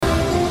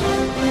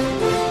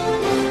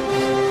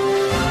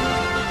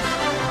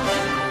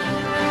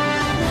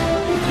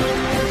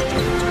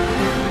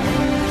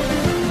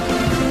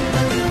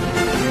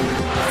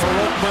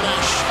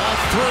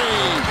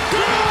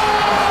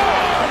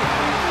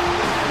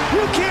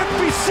You can't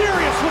be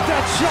serious with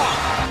that shot.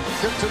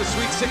 Trip to the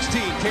Sweet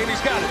 16.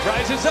 Katie's got it.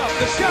 Rises up.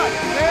 The shot.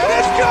 And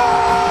it's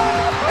good!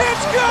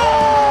 It's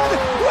good!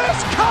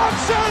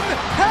 Wisconsin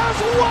has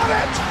won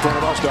it!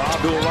 Front of us to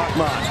Abdul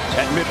Rahman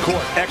at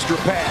midcourt. Extra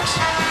pass.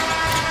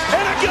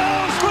 And it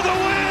goes for the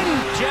win!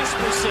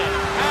 Jesperson,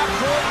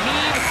 half-court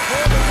lead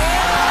for the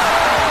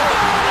win!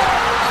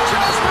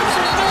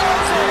 Jesperson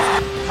does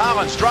it!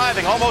 Collins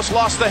driving, almost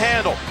lost the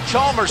handle.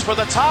 Chalmers for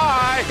the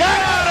tie.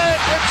 Got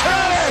it in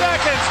 2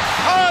 seconds.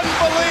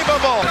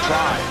 Unbelievable.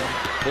 Try.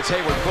 It's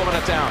Hayward pulling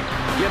it down.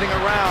 Getting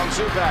around.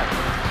 Zubac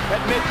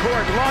at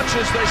midcourt.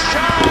 Launches the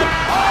shot.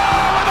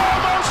 Oh, it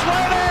almost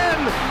went in.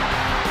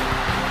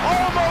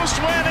 Almost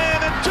went in.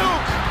 And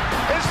Duke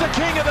is the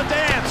king of the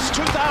dance.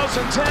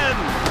 2010.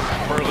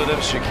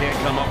 Superlatives, you can't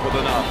come up with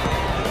enough.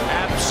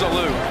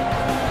 Absolute.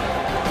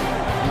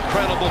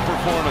 Incredible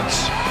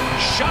performance.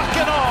 Shock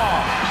and awe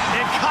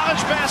in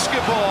college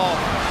basketball.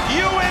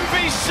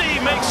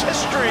 UMBC makes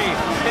history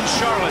in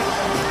Charlotte.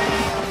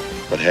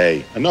 But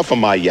hey, enough of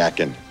my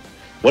yakking.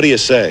 What do you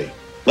say?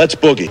 Let's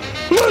boogie.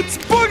 Let's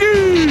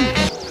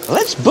boogie!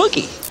 Let's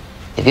boogie.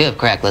 If you have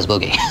crack, let's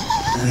boogie.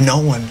 No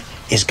one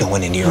is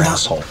going into your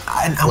asshole.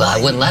 Well, I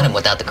wouldn't let him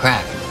without the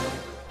crack.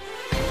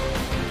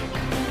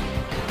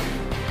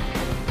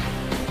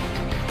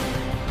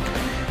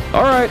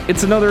 All right,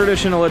 it's another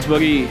edition of Let's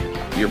Boogie.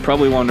 You're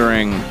probably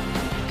wondering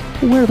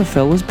where the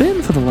fella's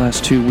been for the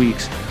last 2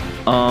 weeks.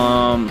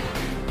 Long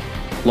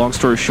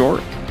story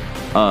short,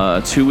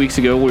 2 weeks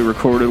ago we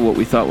recorded what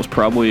we thought was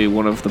probably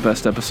one of the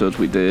best episodes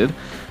we did,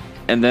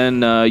 and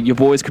then your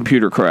boy's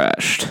computer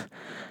crashed,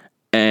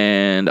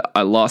 and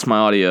I lost my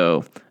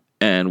audio,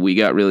 and we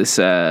got really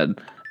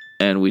sad,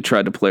 and we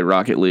tried to play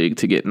Rocket League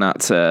to get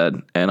not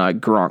sad, and I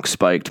Gronk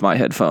spiked my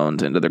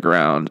headphones into the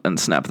ground and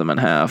snapped them in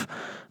half,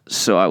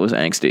 so I was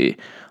angsty.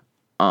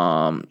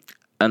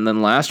 And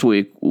then last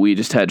week, we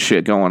just had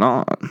shit going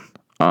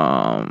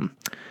on.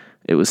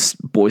 It was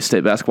Boys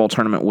State Basketball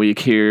Tournament week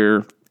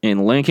here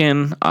in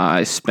Lincoln.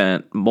 I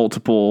spent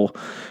multiple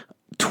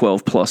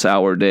 12-plus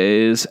hour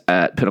days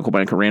at Pinnacle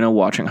Bank Arena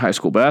watching high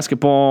school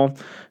basketball,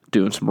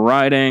 doing some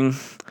writing.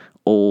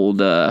 Old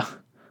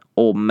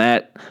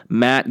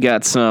Matt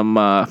got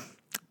some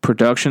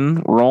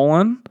production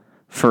rolling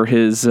for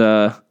his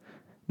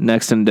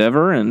next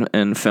endeavor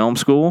in film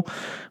school.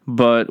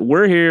 But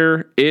we're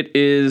here. It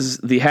is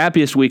the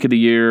happiest week of the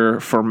year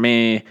for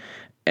me,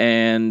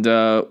 and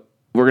we're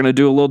going to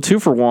do a little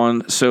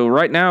 2-for-1. So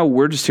right now,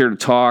 we're just here to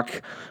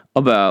talk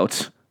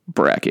about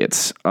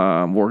brackets.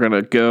 We're going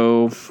to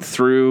go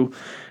through,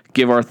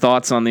 give our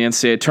thoughts on the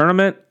NCAA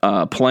tournament.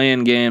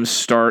 Play-in games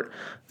start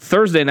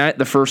Thursday night,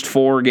 the first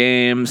 4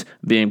 games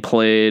being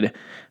played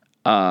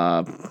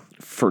to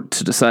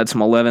decide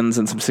some 11s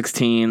and some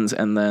 16s,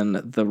 and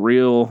then the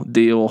real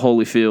deal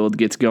Holyfield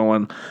gets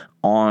going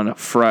on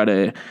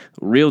Friday.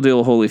 Real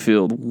deal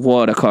Holyfield,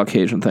 what a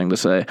Caucasian thing to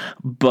say.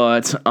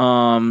 But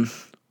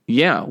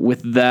yeah,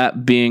 with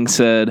that being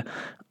said,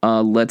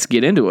 let's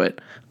get into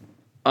it.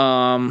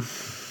 I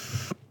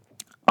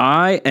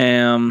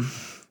am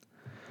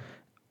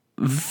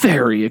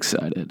very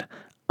excited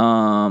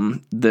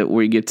that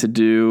we get to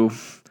do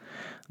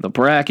the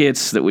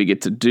brackets, that we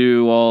get to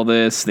do all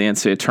this, the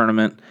NCAA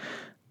tournament.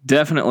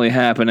 Definitely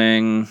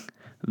happening.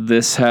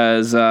 This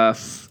has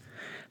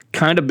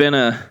kind of been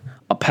a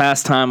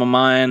pastime of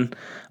mine.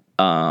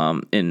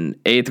 In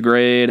 8th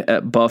grade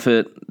at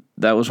Buffett,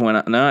 that was when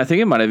I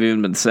think it might have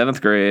even been 7th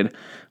grade,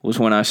 was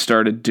when I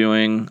started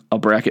doing a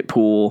bracket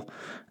pool.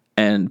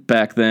 And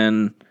back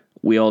then,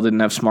 we all didn't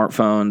have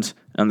smartphones,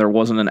 and there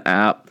wasn't an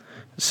app.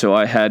 So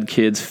I had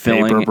kids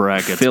filling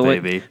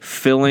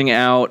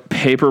out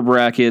paper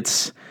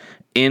brackets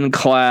in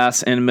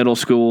class in middle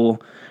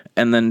school,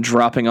 and then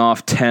dropping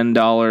off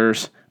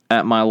 $10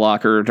 at my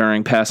locker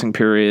during passing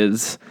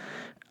periods.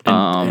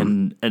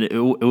 And it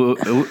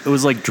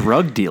was like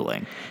drug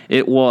dealing.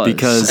 It was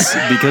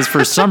because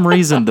for some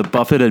reason the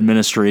Buffett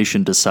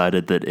administration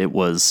decided that it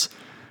was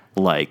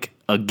like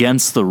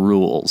against the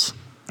rules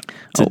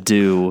to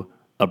do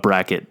a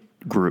bracket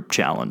group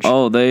challenge.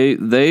 Oh, they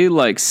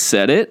like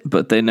said it,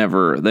 but they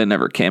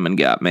never came and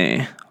got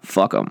me.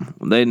 Fuck them.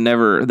 They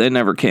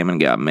never came and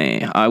got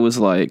me. I was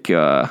like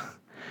El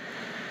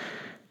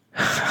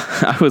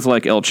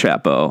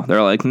Chapo.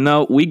 They're like,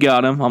 no, we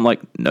got him. I'm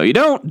like, no, you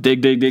don't.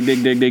 Dig.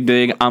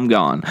 I'm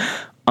gone.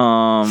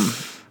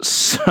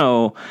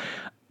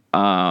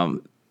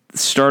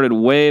 Started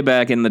way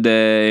back in the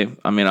day.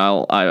 I mean,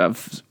 I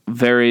have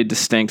very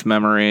distinct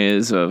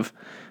memories of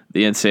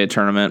the NCAA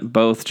tournament,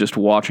 both just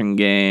watching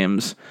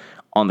games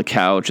on the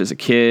couch as a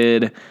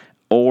kid,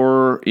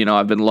 or,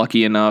 I've been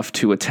lucky enough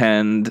to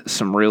attend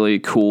some really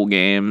cool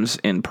games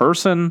in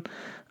person.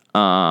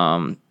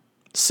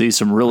 See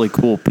some really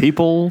cool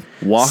people.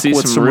 Walk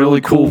with some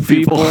really cool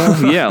people.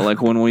 Yeah,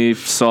 like when we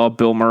saw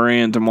Bill Murray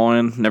in Des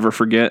Moines, never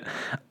forget.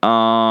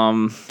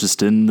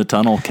 Just in the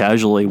tunnel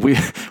casually. We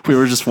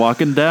were just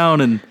walking down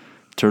and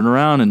turned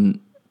around and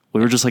we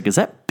were just like, is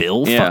that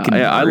Bill fucking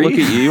Murray? I look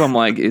at you, I'm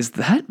like, is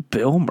that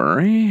Bill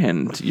Murray?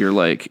 And you're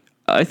like,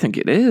 I think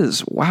it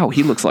is. Wow,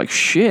 he looks like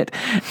shit.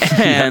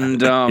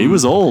 And he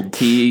was old.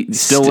 He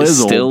still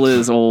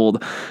is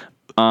old.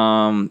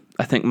 I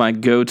think my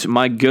go-to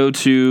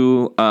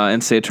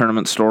NCAA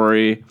tournament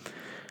story.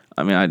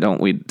 I mean,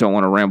 we don't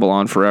want to ramble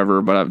on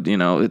forever, but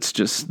it's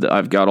just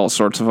I've got all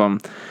sorts of them.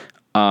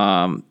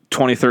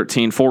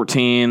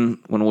 2013-14,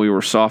 when we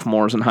were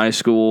sophomores in high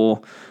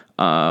school,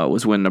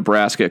 was when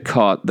Nebraska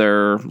caught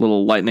their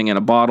little lightning in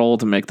a bottle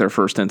to make their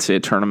first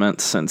NCAA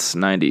tournament since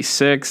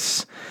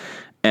 '96.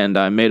 And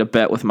I made a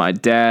bet with my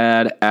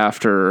dad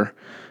after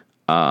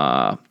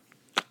No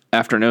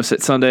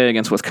Sit Sunday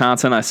against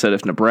Wisconsin. I said,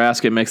 if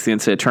Nebraska makes the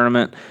NCAA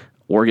tournament,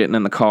 we're getting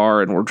in the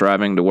car and we're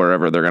driving to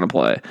wherever they're going to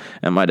play.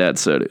 And my dad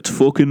said, it's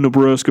fucking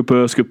Nebraska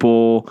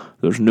basketball.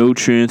 There's no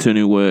chance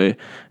anyway.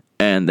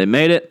 And they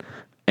made it.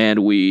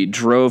 And we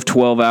drove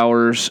 12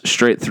 hours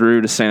straight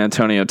through to San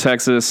Antonio,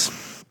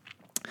 Texas.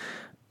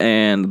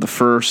 And the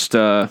first...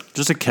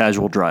 just a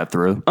casual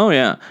drive-through. Oh,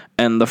 yeah.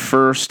 And the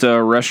first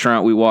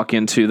restaurant we walk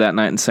into that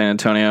night in San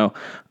Antonio,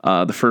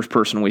 the first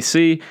person we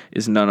see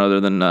is none other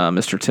than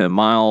Mr. Tim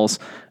Miles,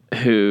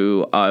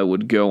 who I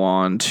would go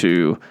on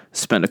to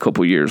spend a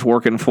couple years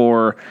working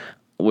for,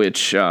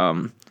 which...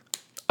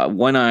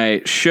 when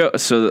I show...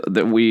 So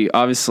that we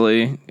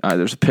obviously...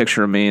 there's a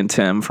picture of me and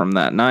Tim from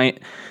that night.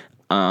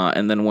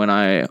 And then when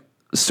I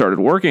started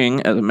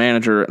working as a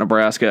manager at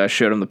Nebraska, I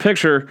showed him the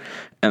picture,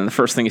 and the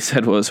first thing he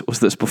said was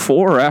this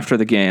before or after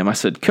the game? I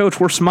said, Coach,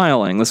 we're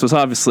smiling. This was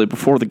obviously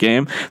before the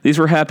game. These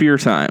were happier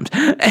times.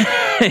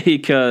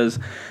 Because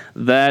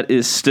that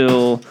is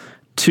still,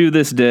 to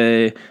this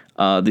day,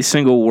 the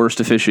single worst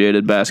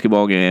officiated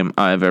basketball game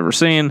I've ever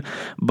seen.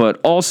 But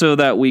also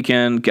that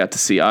weekend, got to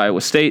see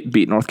Iowa State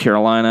beat North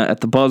Carolina at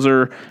the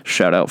buzzer.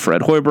 Shout out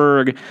Fred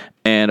Hoiberg.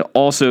 And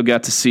also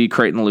got to see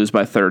Creighton lose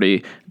by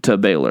 30 to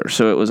Baylor.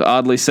 So it was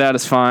oddly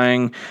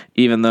satisfying,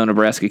 even though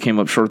Nebraska came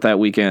up short that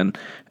weekend.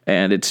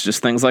 And it's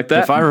just things like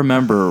that. If I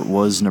remember,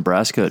 was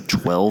Nebraska a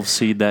 12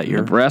 seed that year?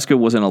 Nebraska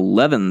was an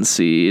 11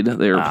 seed.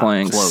 They were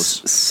playing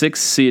close.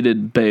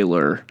 6-seeded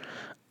Baylor.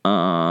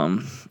 Yeah,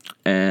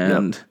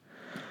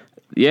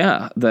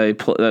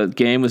 the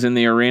game was in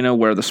the arena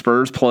where the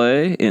Spurs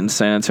play in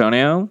San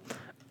Antonio.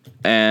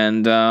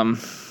 And,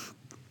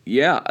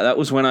 that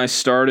was when I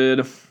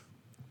started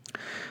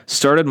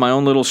my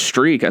own little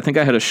streak. I think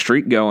I had a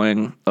streak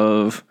going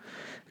of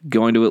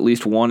going to at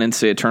least one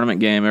NCAA tournament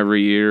game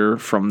every year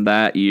from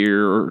that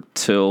year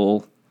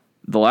till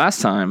the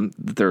last time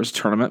that there was a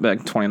tournament back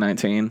in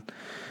 2019.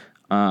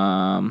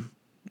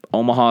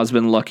 Omaha's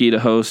been lucky to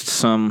host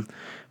some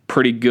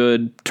pretty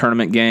good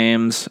tournament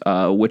games.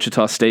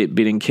 Wichita State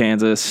beating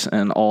Kansas,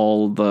 and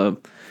all the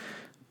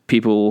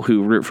people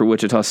who root for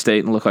Wichita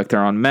State and look like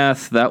they're on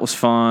meth. That was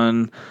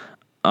fun.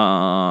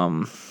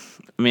 I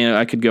mean,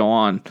 I could go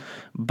on,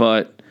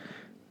 but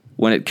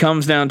when it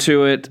comes down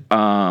to it,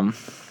 I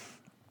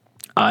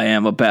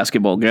am a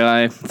basketball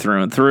guy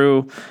through and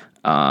through.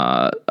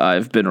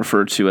 I've been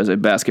referred to as a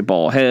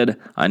basketball head.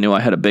 I knew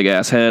I had a big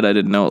ass head. I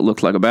didn't know it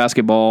looked like a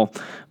basketball,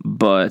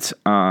 but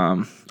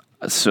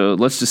so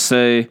let's just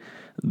say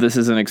this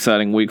is an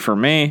exciting week for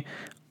me,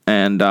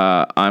 and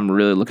I'm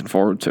really looking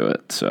forward to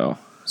it.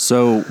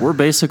 So we're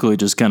basically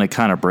just going to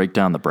kind of break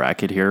down the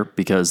bracket here,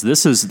 because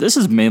this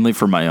is mainly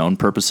for my own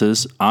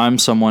purposes. I'm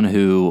someone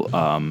who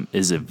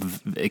is an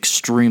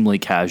extremely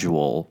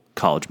casual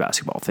college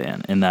basketball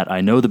fan, in that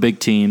I know the big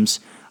teams.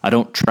 I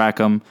don't track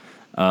them.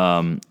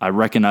 I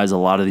recognize a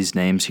lot of these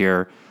names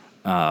here,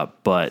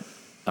 but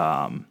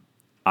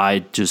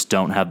I just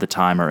don't have the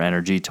time or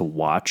energy to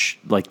watch.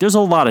 Like, there's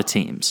a lot of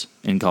teams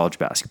in college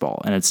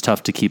basketball, and it's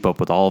tough to keep up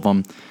with all of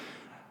them.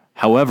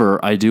 However,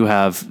 I do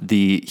have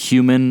the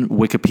human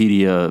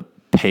Wikipedia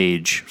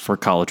page for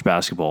college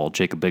basketball,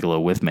 Jacob Bigelow,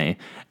 with me.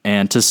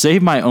 And to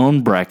save my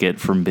own bracket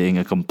from being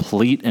a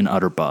complete and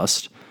utter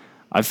bust,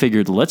 I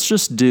figured let's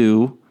just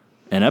do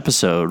an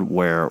episode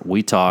where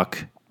we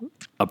talk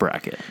a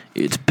bracket.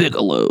 It's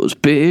Bigelow's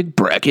Big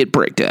Bracket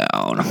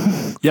Breakdown.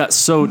 Yeah,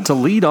 so to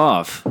lead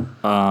off,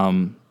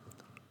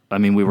 I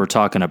mean, we were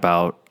talking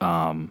about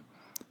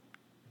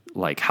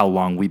like how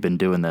long we've been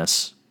doing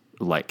this,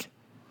 like,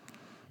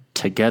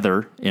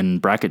 together in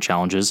bracket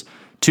challenges.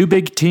 Two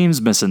big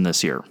teams missing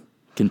this year,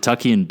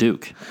 Kentucky and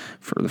Duke.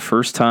 For the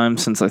first time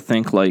since I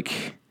think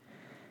like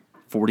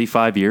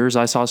 45 years,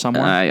 I saw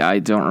somewhere. I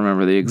don't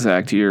remember the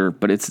exact year,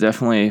 but it's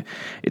definitely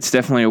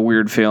a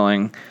weird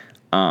feeling.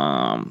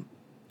 I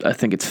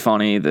think it's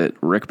funny that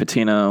Rick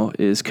Pitino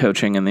is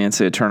coaching in the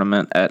NCAA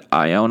tournament at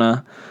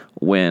Iona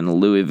when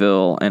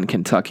Louisville and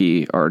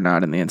Kentucky are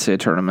not in the NCAA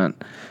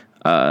tournament.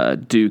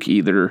 Duke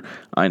either.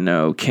 I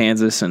know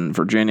Kansas and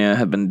Virginia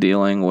have been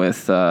dealing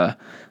with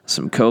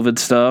some COVID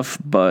stuff,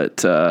 but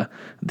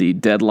the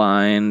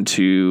deadline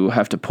to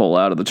have to pull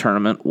out of the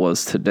tournament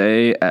was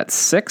today at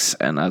 6,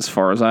 and as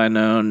far as I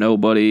know,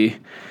 nobody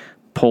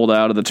pulled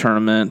out of the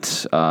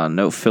tournament.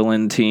 No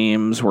fill-in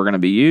teams were going to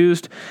be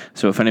used.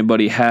 So if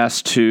anybody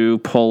has to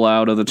pull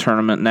out of the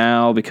tournament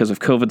now because of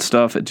COVID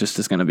stuff, it just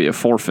is going to be a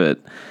forfeit.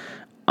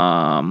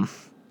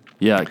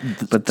 Yeah,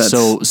 But that's,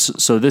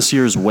 so this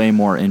year's way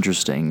more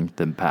interesting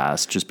than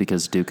past, just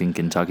because Duke and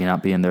Kentucky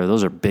not being there.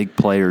 Those are big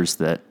players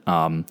that,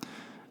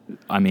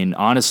 I mean,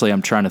 honestly,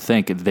 I'm trying to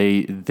think.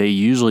 They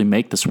usually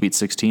make the Sweet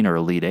 16 or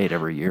Elite 8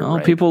 every year. well,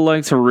 right? people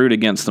like to root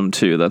against them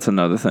too. That's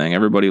another thing.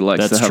 Everybody likes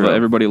That's to have true.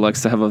 everybody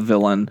likes to have a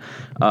villain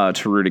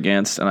to root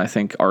against, and I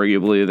think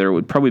arguably there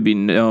would probably be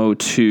no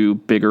two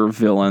bigger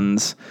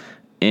villains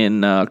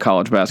in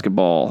college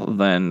basketball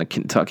than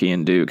Kentucky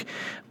and Duke.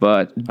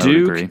 But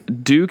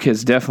Duke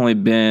has definitely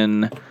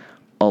been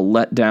a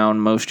letdown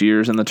most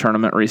years in the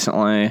tournament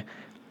recently.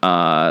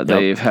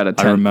 They've had a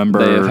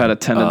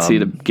tendency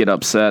to get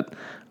upset.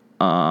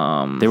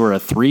 They were a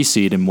 3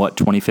 seed in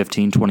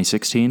 2015,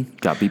 2016?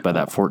 Got beat by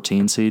that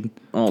 14 seed?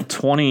 Well,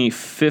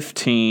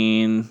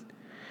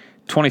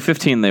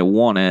 2015 they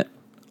won it.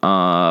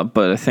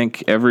 But I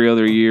think every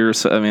other year,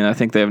 I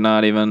think they have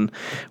not even.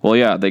 Well,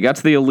 yeah, they got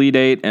to the Elite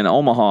 8 in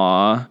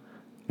Omaha.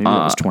 Maybe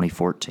that was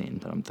 2014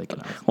 that I'm thinking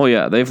of. Well,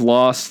 yeah, they've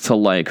lost to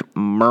like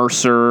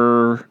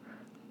Mercer.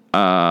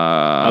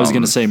 I was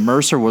going to say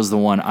Mercer was the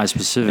one I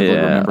specifically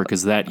remember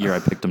because that year I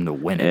picked them to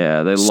win it.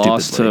 Yeah, they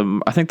lost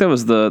to. I think that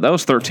was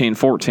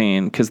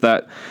 13-14 because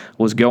that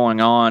was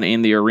going on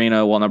in the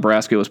arena while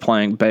Nebraska was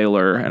playing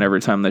Baylor, and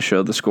every time they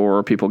showed the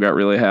score, people got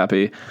really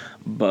happy.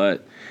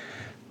 But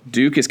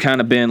Duke has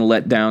kind of been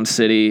let down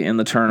city in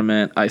the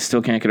tournament. I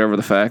still can't get over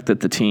the fact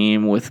that the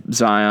team with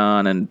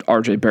Zion and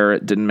RJ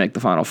Barrett didn't make the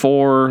Final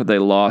Four. They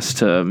lost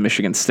to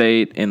Michigan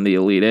State in the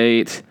Elite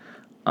 8.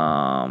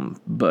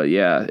 But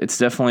yeah, it's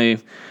definitely,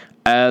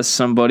 as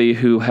somebody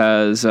who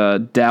has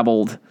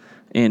dabbled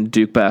in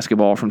Duke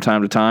basketball from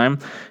time to time,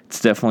 it's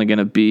definitely going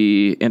to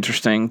be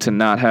interesting to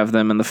not have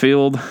them in the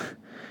field.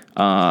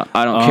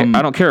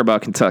 I don't care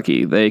about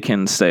Kentucky. They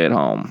can stay at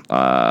home.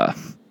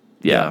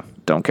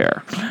 Don't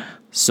care.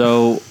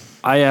 So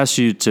I asked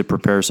you to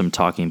prepare some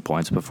talking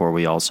points before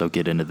we also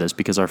get into this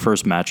because our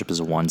first matchup is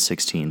a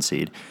 1-16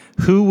 seed.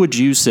 Who would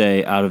you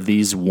say out of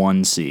these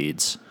 1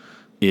 seeds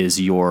is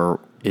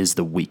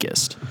the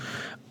weakest?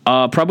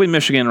 Probably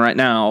Michigan right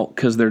now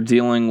because they're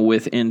dealing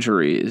with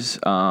injuries.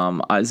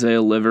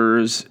 Isaiah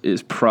Livers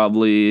is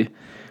probably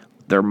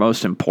their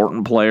most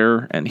important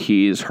player, and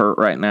he's hurt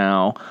right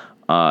now.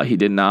 He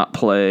did not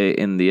play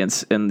in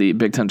the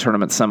Big Ten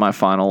tournament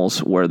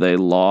semifinals where they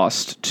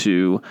lost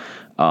to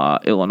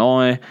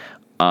Illinois.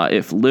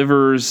 If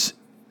Livers,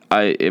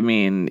 I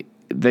mean,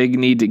 they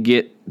need to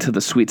get to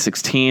the Sweet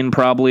 16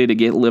 probably to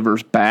get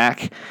Livers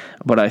back,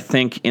 but I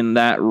think in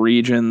that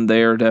region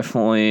they're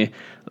definitely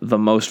the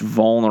most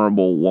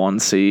vulnerable 1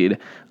 seed.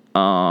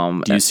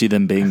 Do you see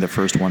them being the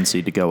first 1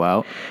 seed to go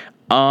out?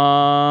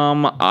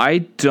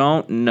 I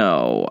don't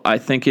know. I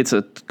think it's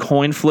a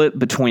coin flip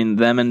between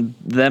them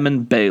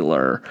and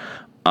Baylor.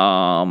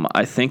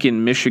 I think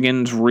in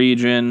Michigan's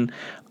region,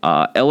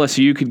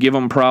 LSU could give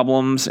them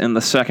problems in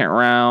the second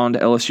round.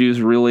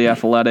 LSU's really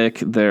athletic.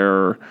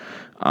 They're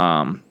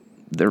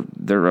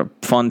a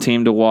fun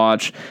team to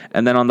watch.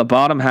 And then on the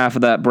bottom half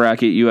of that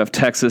bracket, you have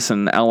Texas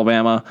and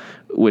Alabama,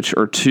 which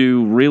are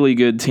 2 really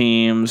good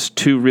teams,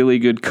 2 really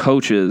good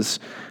coaches.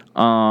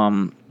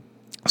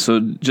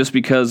 So just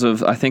because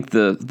of, I think,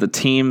 the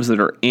teams that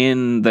are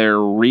in their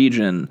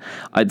region,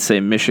 I'd say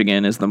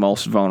Michigan is the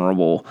most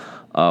vulnerable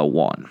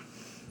one.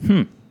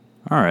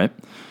 All right.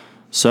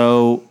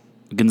 So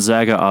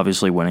Gonzaga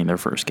obviously winning their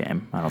first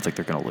game. I don't think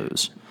they're going to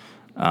lose.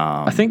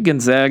 I think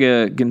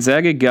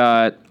Gonzaga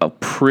got a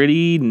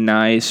pretty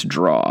nice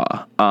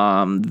draw.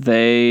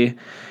 They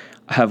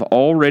have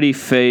already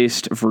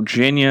faced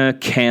Virginia,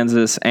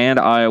 Kansas, and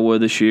Iowa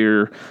this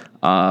year.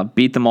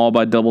 Beat them all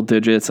by double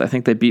digits. I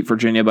think they beat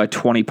Virginia by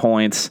 20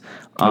 points.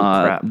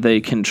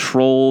 They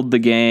controlled the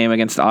game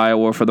against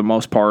Iowa for the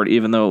most part,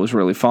 even though it was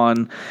really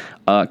fun.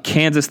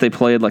 Kansas, they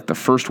played like the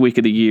first week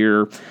of the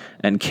year,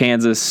 and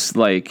Kansas,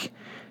 I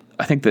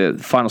think the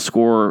final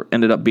score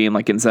ended up being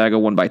like Gonzaga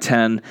won by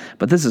 10,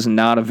 but this is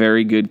not a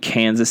very good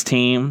Kansas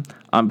team.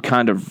 I'm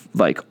kind of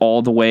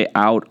all the way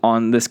out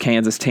on this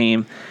Kansas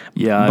team.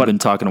 Yeah, I've been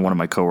talking to one of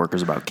my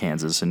coworkers about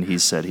Kansas, and he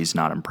said he's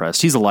not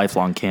impressed. He's a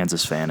lifelong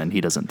Kansas fan, and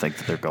he doesn't think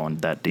that they're going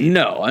that deep.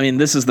 No, I mean,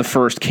 this is the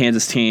first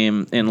Kansas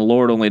team in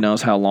Lord only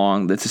knows how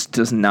long that just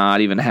does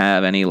not even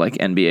have any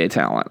NBA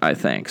talent, I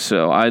think.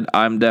 So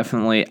I'm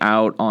definitely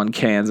out on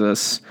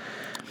Kansas.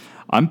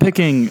 I'm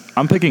picking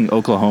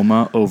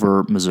Oklahoma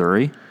over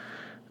Missouri.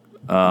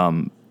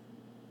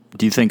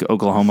 Do you think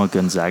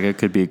Oklahoma-Gonzaga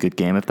could be a good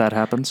game if that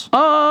happens?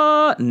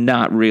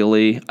 Not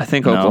really. I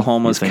think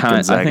Oklahoma's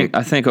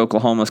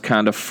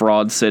kind of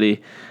fraud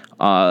city.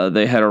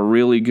 They had a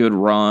really good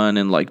run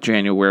in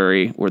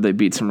January where they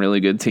beat some really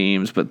good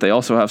teams, but they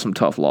also have some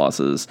tough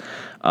losses.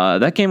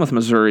 That game with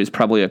Missouri is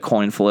probably a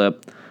coin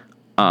flip.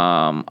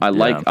 I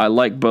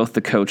like both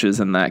the coaches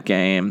in that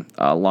game,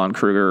 Lon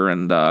Kruger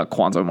and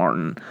Quanzo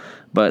Martin.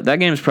 But that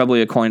game is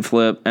probably a coin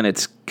flip, and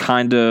it's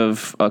kind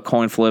of a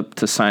coin flip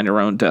to sign your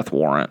own death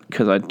warrant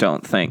because I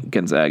don't think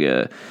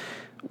Gonzaga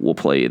will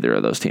play either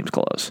of those teams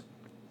close.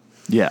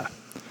 Yeah.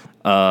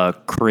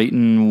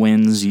 Creighton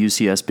wins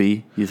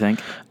UCSB, you think?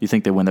 You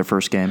think they win their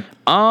first game?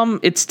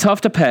 It's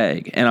tough to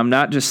peg, and I'm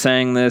not just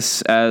saying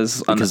this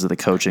because of the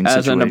coaching as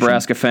situation. a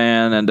Nebraska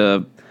fan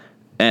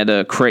and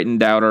a Creighton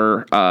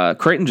doubter.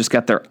 Creighton just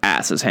got their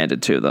asses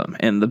handed to them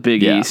in the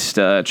Big East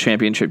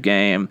championship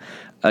game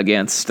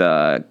against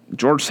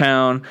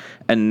Georgetown,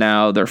 and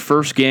now their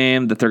first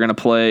game that they're going to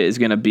play is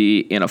going to be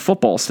in a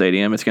football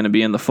stadium. It's going to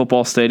be in the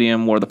football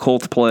stadium where the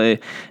Colts play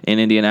in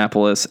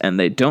Indianapolis, and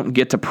they don't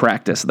get to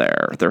practice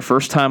there. Their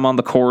first time on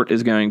the court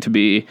is going to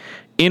be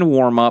in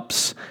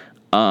warm-ups.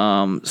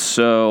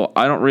 So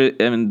I don't really,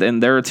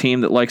 and they're a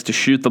team that likes to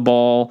shoot the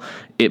ball.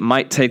 It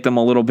might take them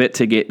a little bit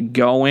to get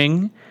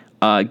going,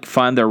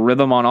 find their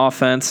rhythm on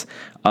offense.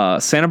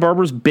 Santa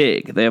Barbara's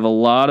big. They have a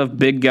lot of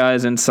big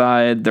guys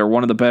inside. They're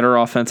one of the better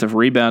offensive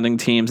rebounding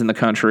teams in the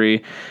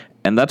country,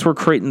 and that's where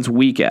Creighton's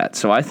weak at.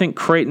 So I think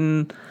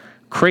Creighton,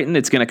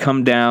 it's going to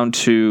come down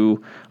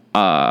to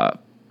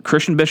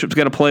Christian Bishop's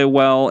got to play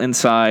well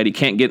inside. He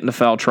can't get into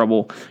foul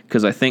trouble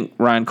because I think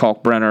Ryan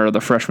Kalkbrenner,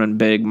 the freshman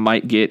big,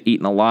 might get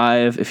eaten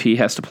alive if he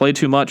has to play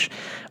too much.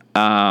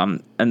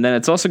 And then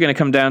it's also going to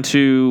come down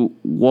to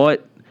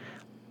what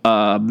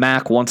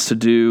Mac wants to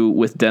do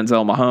with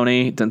Denzel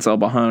Mahoney. Denzel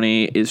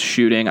Mahoney is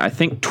shooting, I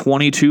think,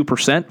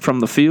 22% from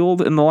the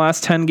field in the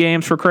last 10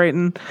 games for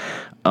Creighton.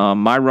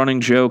 My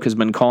running joke has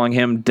been calling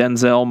him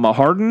Denzel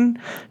Maharden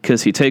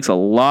because he takes a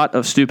lot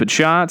of stupid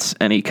shots,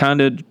 and he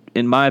kind of,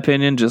 in my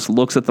opinion, just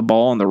looks at the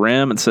ball on the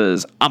rim and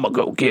says, I'm going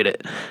to go get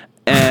it.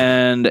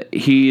 And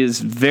he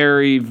is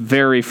very,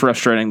 very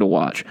frustrating to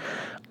watch.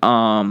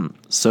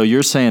 So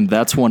you're saying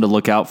that's one to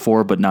look out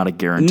for, but not a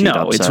guaranteed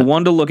upset? No, it's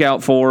one to look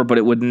out for, but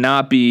it would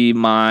not be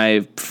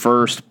my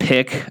first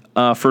pick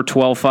for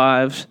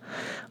 12-5s.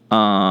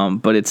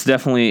 But it's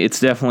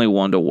definitely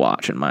one to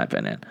watch, in my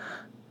opinion.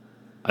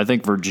 I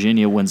think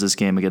Virginia wins this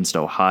game against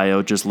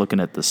Ohio. Just looking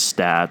at the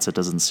stats, it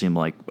doesn't seem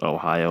like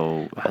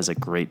Ohio has a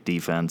great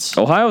defense.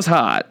 Ohio's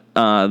hot.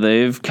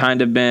 They've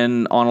kind of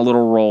been on a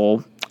little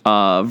roll.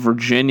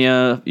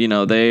 Virginia,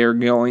 they are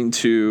going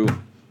to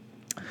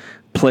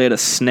play at a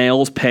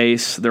snail's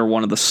pace. They're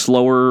one of the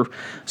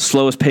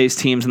slowest paced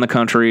teams in the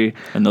country.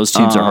 And those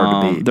teams are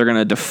hard to beat. They're going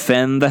to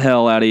defend the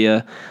hell out of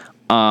you.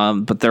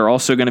 But they're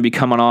also going to be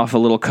coming off a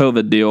little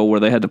COVID deal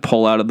where they had to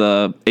pull out of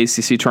the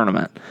ACC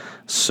tournament.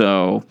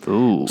 So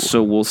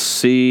we'll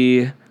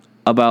see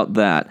about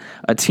that.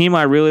 A team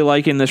I really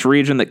like in this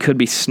region that could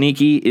be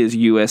sneaky is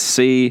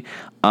USC.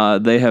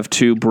 They have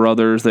two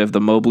brothers. They have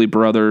the Mobley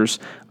brothers.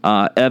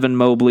 Evan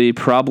Mobley,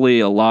 probably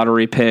a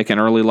lottery pick, an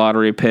early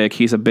lottery pick.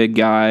 He's a big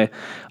guy.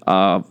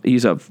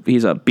 He's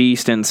a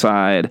beast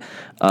inside.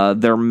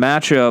 Their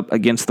matchup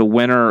against the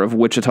winner of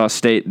Wichita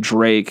State,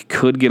 Drake,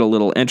 could get a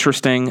little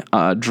interesting.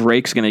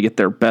 Drake's going to get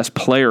their best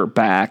player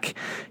back.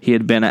 He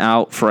had been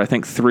out for I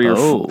think 3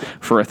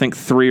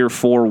 or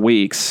 4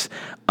 weeks.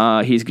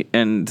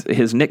 And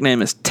his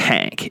nickname is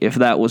Tank, if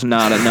that was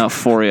not enough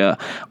for you.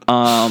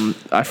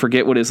 I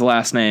forget what his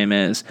last name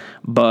is,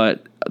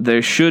 but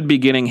they should be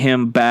getting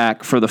him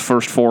back for the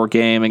first 4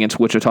 game against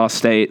Wichita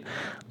State.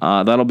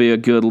 That'll be a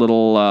good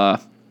little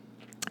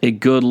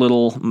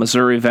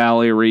Missouri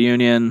Valley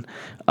reunion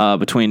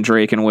between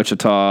Drake and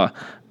Wichita.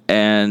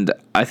 And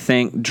I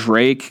think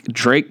Drake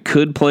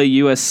could play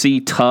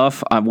USC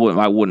tough. I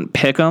wouldn't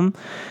pick him,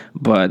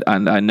 but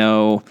I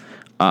know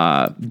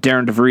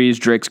Darren DeVries,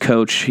 Drake's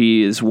coach,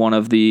 he is one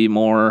of the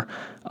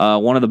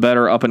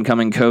better up and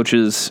coming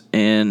coaches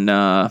in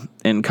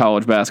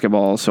college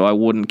basketball. So I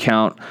wouldn't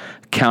count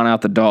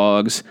out the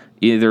dogs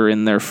either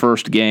in their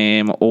first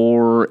game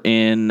or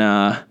in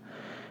a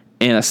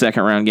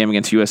second round game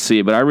against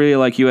USC. But I really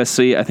like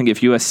USC. I think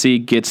if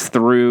USC gets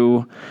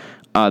through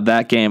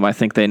that game, I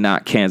think they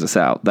knock Kansas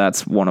out.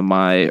 That's one of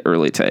my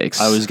early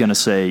takes. I was going to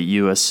say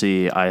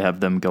USC. I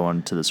have them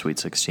going to the Sweet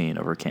 16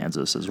 over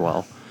Kansas as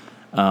well.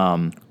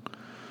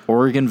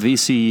 Oregon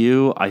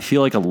VCU, I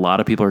feel like a lot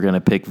of people are going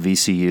to pick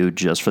VCU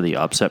just for the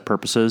upset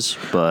purposes,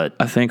 but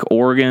I think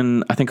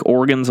Oregon's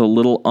a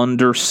little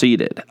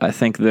underseeded. I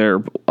think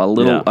they're a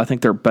little. Yeah. I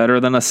think they're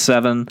better than a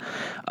 7.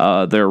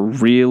 They're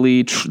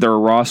really their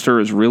roster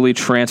is really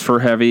transfer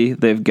heavy.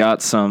 They've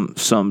got some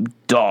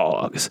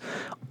dogs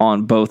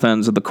on both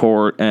ends of the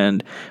court,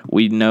 and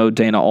we know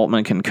Dana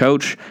Altman can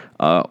coach.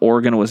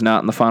 Oregon was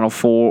in the Final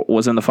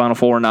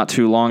Four not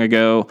too long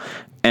ago.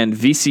 And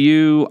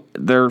VCU,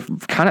 they're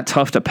kind of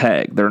tough to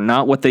peg. They're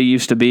not what they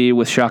used to be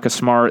with Shaka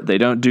Smart. They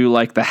don't do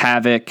like the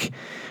havoc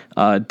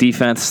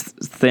defense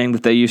thing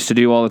that they used to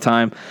do all the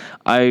time.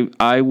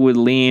 I would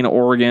lean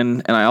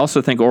Oregon, and I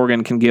also think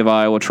Oregon can give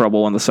Iowa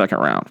trouble in the second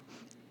round.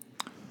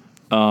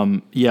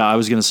 Yeah, I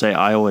was going to say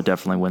Iowa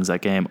definitely wins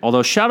that game.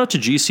 Although shout out to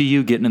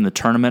GCU getting in the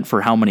tournament for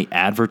how many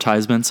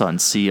advertisements I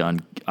see on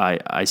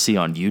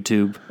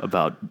YouTube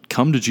about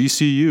come to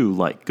GCU.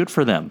 Like, good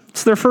for them.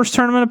 It's their first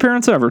tournament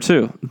appearance ever,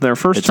 too. Their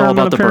first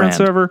tournament appearance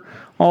ever.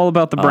 All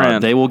about the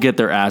brand. They will get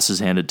their asses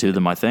handed to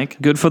them, I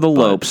think. Good for the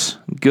Lopes.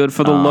 Good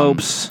for the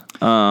Lopes.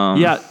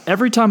 Yeah,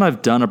 every time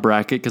I've done a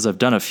bracket, because I've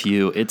done a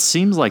few, it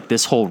seems like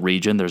this whole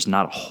region, there's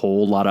not a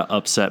whole lot of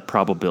upset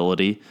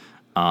probability.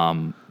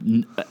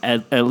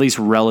 at least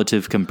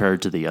relative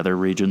compared to the other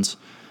regions.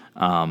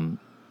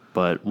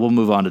 But we'll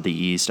move on to the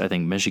East. I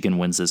think Michigan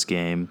wins this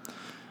game.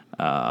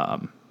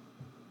 LSU,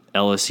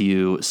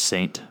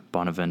 St.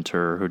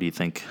 Bonaventure. Who do you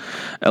think?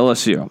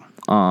 LSU.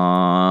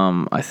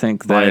 I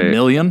think by a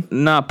million?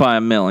 Not by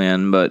a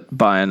million, but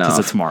by enough. Because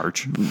it's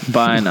March.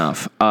 By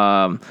enough.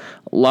 A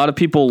lot of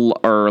people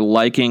are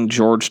liking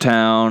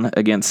Georgetown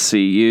against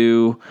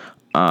CU.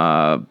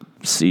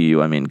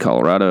 CU, I mean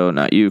Colorado,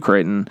 not you,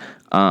 Creighton.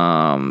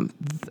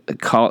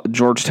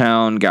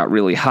 Georgetown got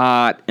really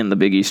hot in the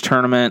Big East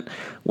tournament,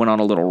 went on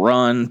a little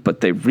run,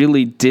 but they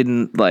really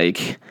didn't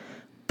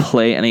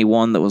play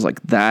anyone that was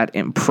that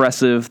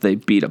impressive. They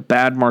beat a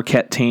bad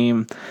Marquette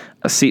team,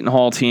 a Seton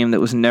Hall team that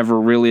was never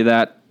really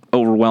that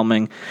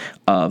overwhelming,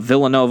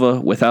 Villanova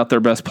without their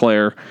best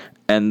player,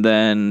 and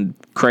then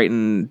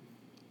Creighton,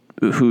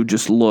 who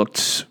just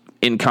looked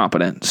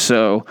incompetent.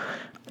 So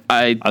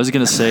I was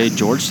going to say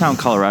Georgetown,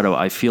 Colorado,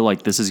 I feel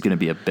like this is going to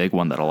be a big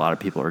one that a lot of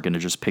people are going to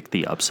just pick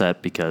the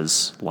upset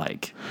because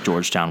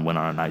Georgetown went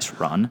on a nice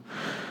run.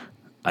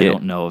 I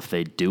don't know if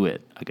they do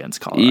it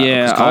against Colorado.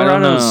 Yeah,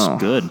 Colorado's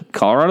good.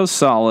 Colorado's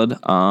solid.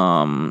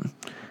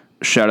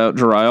 Shout out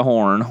Jariah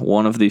Horn,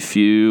 one of the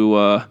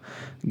few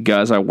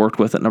guys I worked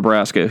with at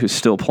Nebraska who's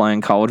still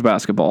playing college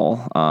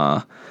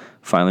basketball.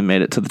 Finally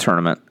made it to the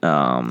tournament.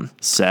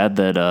 Sad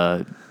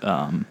that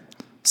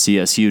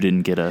CSU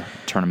didn't get a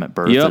tournament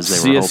berth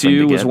as they were hoping to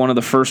CSU get. was one of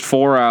the first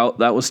 4 out.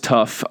 That was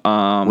tough.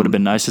 Would have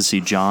been nice to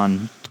see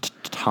John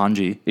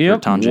Tanji.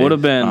 Yep, would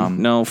have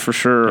been. No, for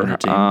sure.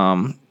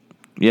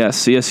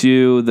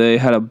 CSU, they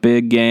had a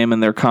big game in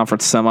their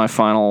conference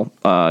semifinal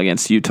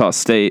against Utah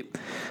State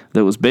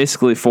that was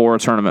basically for a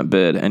tournament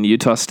bid, and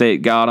Utah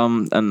State got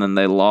them, and then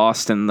they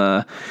lost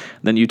then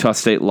Utah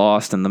State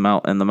lost in the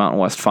Mountain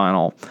West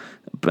final.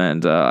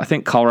 And I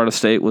think Colorado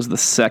State was the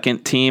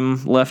second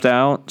team left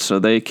out, so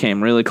they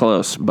came really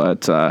close.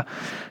 But,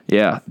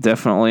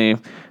 definitely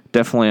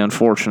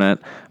unfortunate.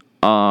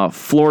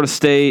 Florida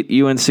State,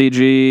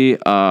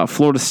 UNCG.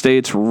 Florida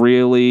State's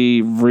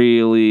really,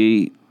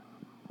 really,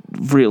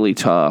 really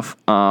tough.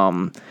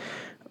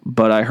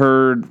 But I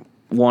heard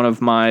one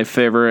of my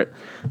favorite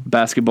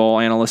basketball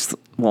analysts,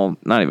 well,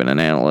 not even an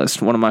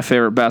analyst, one of my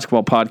favorite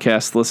basketball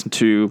podcasts, listened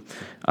to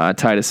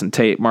Titus and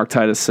Tate. Mark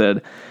Titus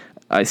said,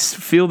 I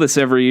feel this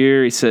every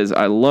year. He says,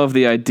 I love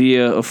the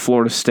idea of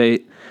Florida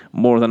State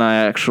more than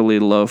I actually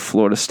love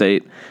Florida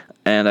State.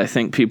 And I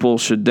think people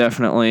should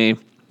definitely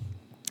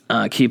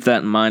keep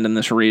that in mind in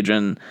this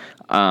region.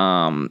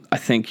 I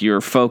think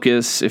your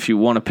focus, if you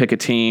want to pick a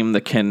team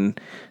that can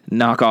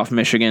knock off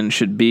Michigan,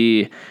 should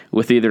be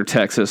with either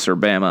Texas or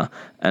Bama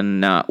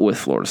and not with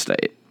Florida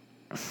State.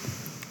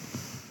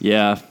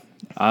 Yeah,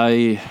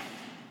 I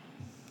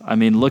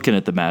mean, looking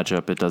at the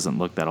matchup, it doesn't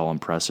look that all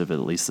impressive,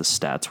 at least the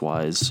stats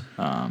wise.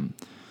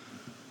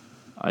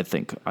 I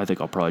think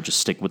I'll probably just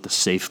stick with the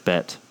safe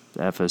bet,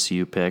 the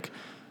FSU pick.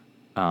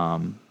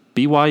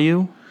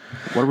 BYU,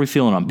 what are we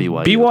feeling on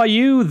BYU?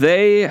 BYU,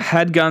 they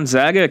had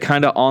Gonzaga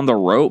kind of on the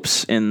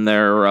ropes in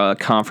their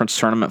conference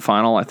tournament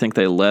final. I think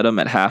they led them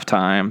at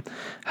halftime,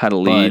 had a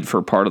lead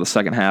for part of the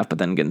second half, but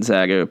then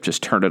Gonzaga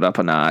just turned it up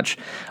a notch.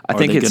 Are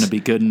they going to be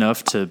good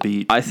enough to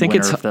beat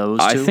of those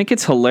two? I think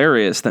it's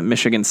hilarious that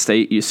Michigan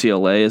State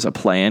UCLA is a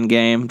play-in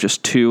game.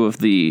 Just two of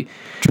the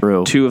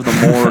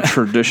more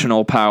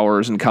traditional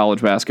powers in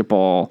college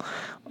basketball.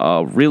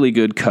 Really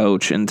good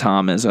coach in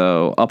Tom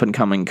Izzo,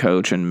 up-and-coming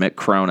coach in Mick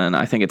Cronin.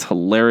 I think it's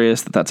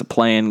hilarious that that's a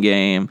play-in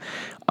game.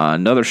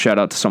 Another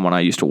shout-out to someone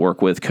I used to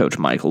work with, Coach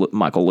Michael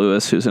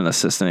Lewis, who's an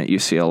assistant at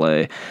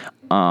UCLA.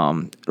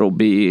 It'll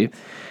be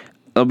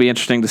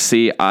interesting to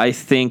see. I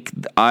think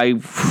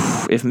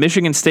if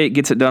Michigan State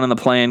gets it done in the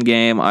play-in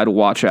game, I'd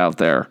watch out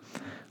there.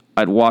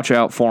 I'd watch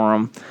out for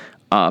them.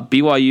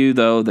 BYU,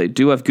 though, they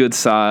do have good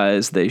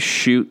size. They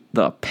shoot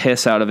the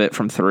piss out of it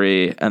from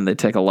three, and they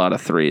take a lot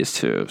of threes,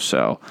 too.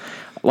 So,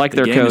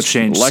 their coach,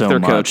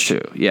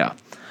 too. Yeah.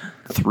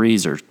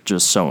 Threes are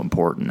just so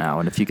important now,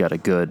 and if you got a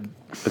good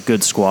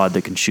squad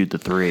that can shoot the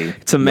three.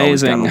 It's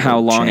amazing how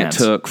long it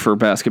took for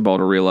basketball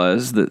to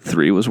realize that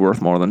three was worth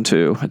more than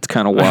two. It's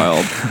kind of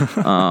wild.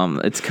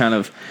 It's kind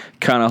of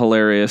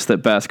hilarious that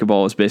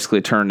basketball has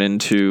basically turned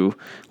into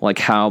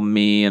how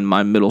me and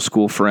my middle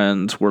school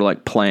friends were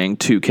playing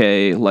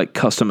 2K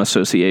custom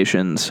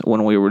associations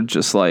when we were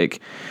just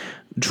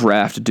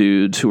draft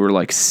dudes who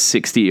were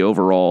 60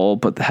 overall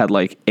but had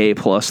A+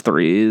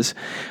 threes.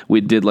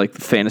 We did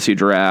fantasy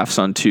drafts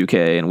on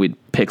 2K, and we'd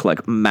pick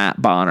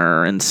Matt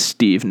Bonner and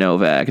Steve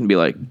Novak and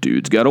be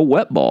dude's got a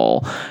wet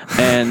ball,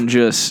 and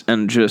just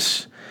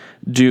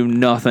do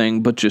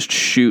nothing but just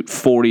shoot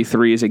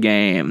 43s a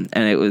game.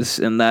 And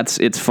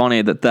it's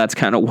funny that's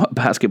kind of what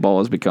basketball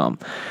has become.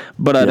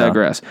 But I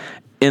digress.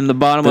 In the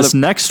bottom of this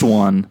next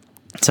one,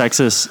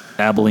 Texas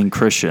Abilene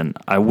Christian,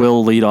 I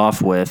will lead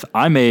off with,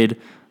 I made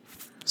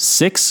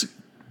 6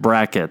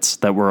 brackets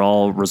that were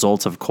all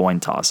results of coin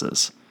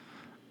tosses.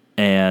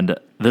 And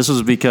this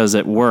was because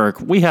at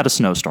work, we had a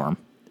snowstorm.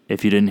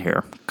 If you didn't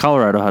hear,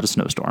 Colorado had a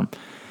snowstorm.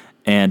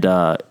 And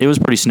it was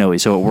pretty snowy,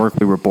 so at work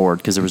we were bored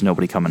because there was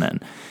nobody coming in.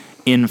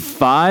 In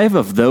 5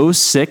 of those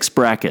 6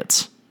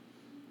 brackets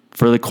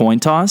for the coin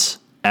toss,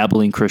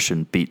 Abilene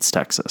Christian beats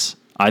Texas.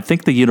 I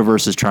think the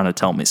universe is trying to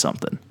tell me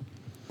something.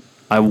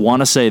 I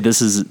want to say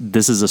this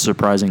is a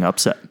surprising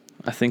upset.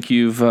 I think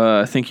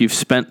you've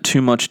spent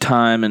too much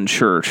time in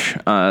church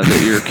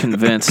that you're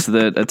convinced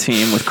that a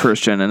team with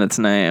Christian in its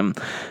name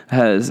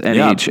has any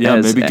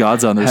maybe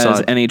God's on their has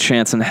side. any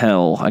chance in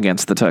hell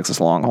against the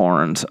Texas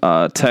Longhorns.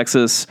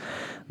 Texas,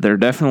 they're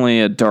definitely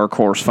a dark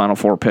horse Final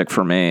Four pick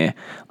for me.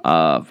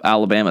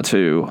 Alabama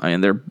too. I mean,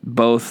 they're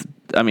both.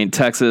 I mean,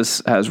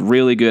 Texas has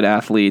really good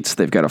athletes.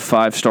 They've got a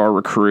 5-star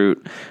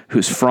recruit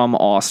who's from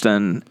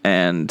Austin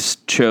and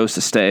chose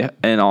to stay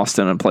in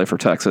Austin and play for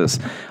Texas,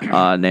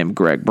 named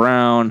Greg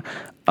Brown.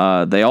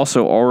 They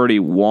also already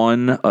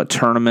won a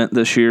tournament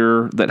this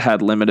year that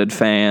had limited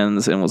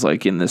fans and was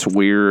like in this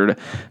weird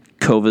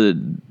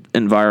COVID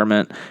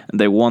environment.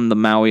 They won the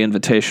Maui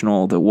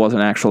Invitational that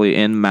wasn't actually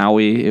in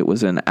Maui. It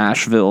was in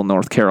Asheville,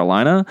 North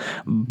Carolina,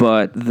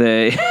 but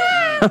they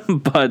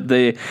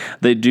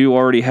do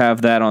already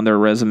have that on their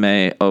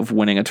resume of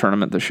winning a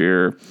tournament this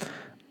year.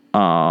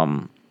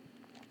 And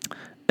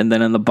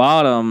then in the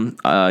bottom,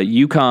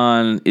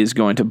 UConn is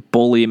going to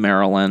bully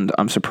Maryland.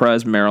 I'm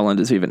surprised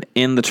Maryland is even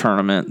in the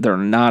tournament. They're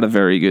not a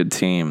very good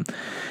team.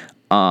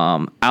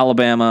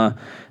 Alabama,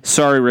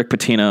 sorry, Rick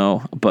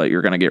Pitino, but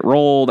you're going to get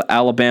rolled.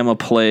 Alabama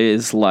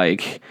plays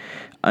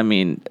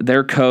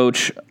their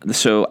coach.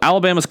 So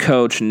Alabama's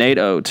coach, Nate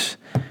Oates,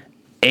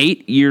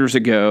 8 years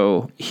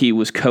ago, he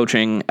was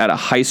coaching at a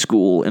high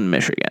school in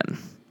Michigan.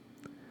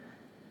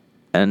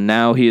 And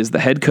now he is the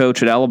head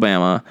coach at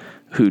Alabama,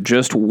 who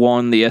just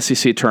won the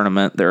SEC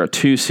tournament. They're a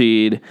 2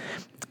 seed,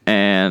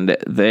 and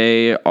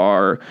Nate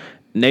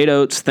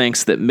Oates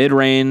thinks that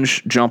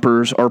mid-range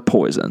jumpers are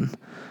poison.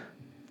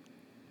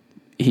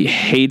 He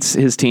hates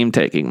his team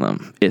taking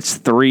them. It's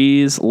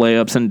threes,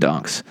 layups, and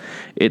dunks.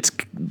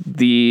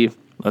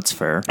 That's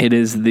fair. It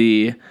is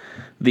the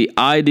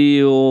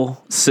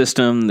ideal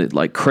system that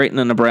like Creighton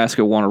and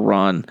Nebraska want to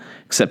run,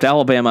 except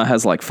Alabama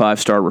has like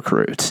 5-star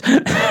recruits.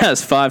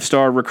 Has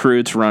 5-star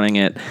recruits running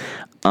it.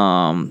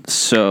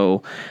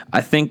 So I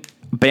think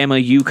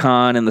Bama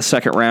UConn in the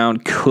second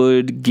round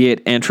could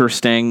get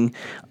interesting.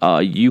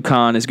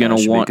 UConn is going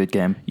to want a good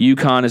game.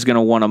 UConn is going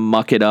to want to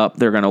muck it up.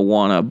 They're going to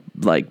want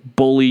to like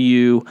bully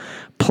you,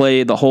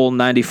 play the whole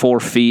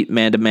 94 feet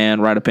man to man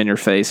right up in your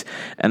face,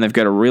 and they've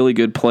got a really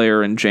good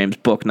player in James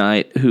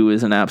Bouknight who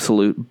is an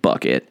absolute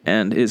bucket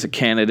and is a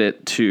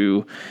candidate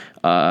to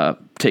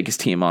take his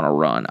team on a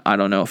run. I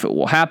don't know if it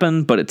will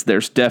happen, but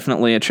there's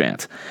definitely a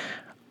chance.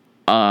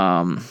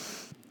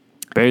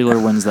 Baylor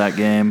wins that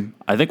game.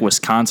 I think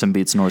Wisconsin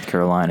beats North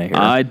Carolina here.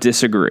 I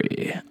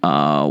disagree.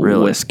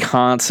 Really?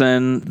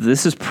 Wisconsin,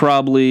 this is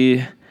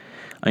probably...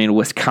 I mean,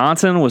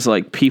 Wisconsin was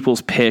like some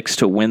people's picks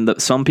to win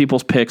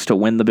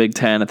the Big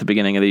Ten at the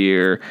beginning of the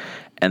year,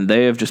 and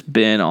they have just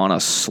been on a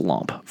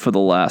slump for the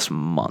last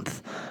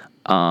month.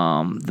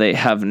 They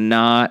have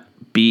not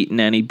beaten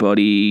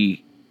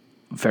anybody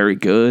very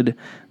good.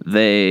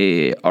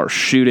 They are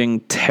shooting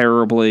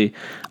terribly.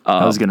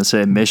 I was going to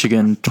say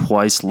Michigan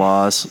twice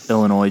lost,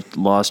 Illinois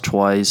lost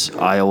twice,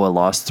 Iowa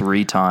lost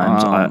 3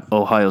 times,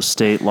 Ohio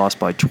State lost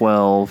by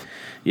 12.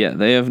 Yeah,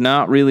 they have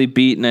not really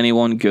beaten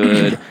anyone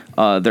good.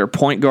 Their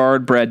point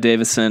guard, Brad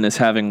Davison, is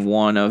having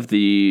one of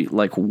the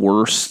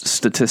worst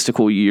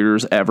statistical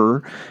years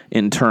ever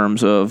in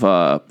terms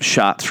of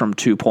shots from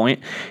 2-point.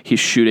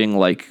 He's shooting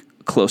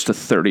close to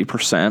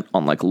 30%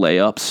 on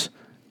layups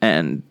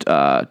and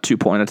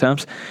 2-point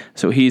attempts.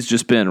 So he's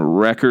just been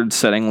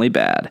record-settingly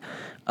bad.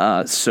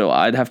 So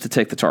I'd have to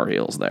take the Tar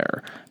Heels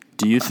there.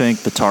 Do you think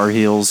the Tar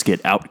Heels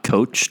get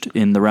out-coached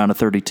in the round of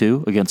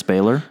 32 against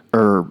Baylor?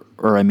 Or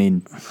I mean,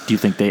 do you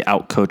think they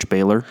out-coach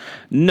Baylor?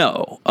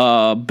 No.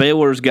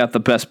 Baylor's got the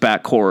best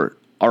backcourt,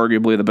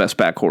 arguably the best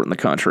backcourt in the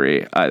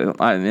country.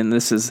 I mean,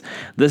 this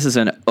is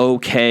an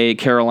okay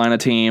Carolina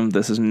team.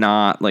 This is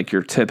not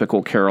your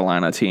typical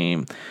Carolina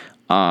team.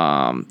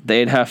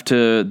 They'd have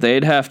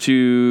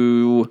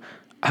to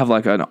have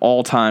an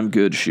all-time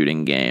good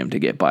shooting game to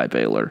get by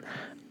Baylor.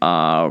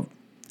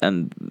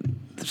 And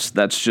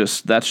that's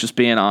just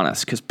being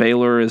honest, because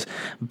Baylor is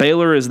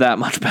that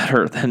much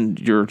better than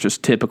your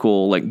just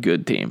typical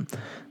good team.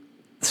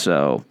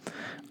 So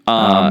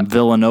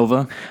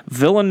Villanova.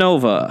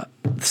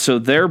 So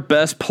their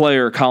best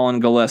player, Colin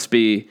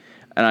Gillespie,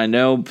 and I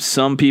know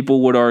some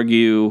people would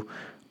argue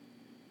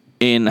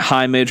in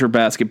high major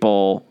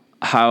basketball,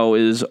 how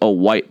is a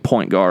white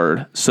point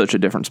guard such a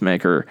difference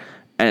maker?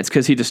 And it's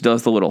because he just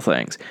does the little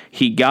things.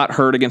 He got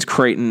hurt against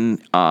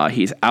Creighton.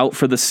 He's out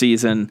for the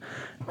season.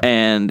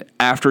 And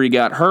after he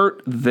got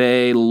hurt,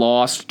 they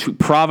lost to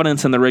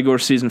Providence in the regular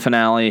season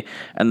finale,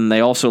 and they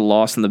also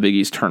lost in the Big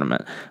East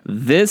tournament.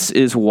 This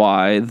is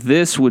why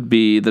this would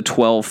be the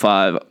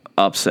 12-5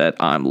 upset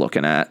I'm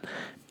looking at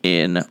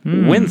in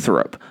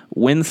Winthrop.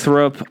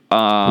 Winthrop, who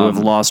have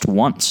lost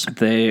once.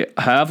 They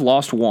have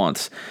lost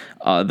once.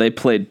 They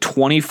played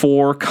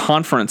 24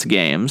 conference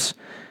games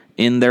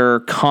in their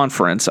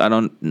conference. I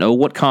don't know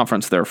what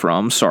conference they're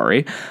from,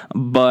 sorry.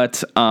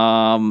 But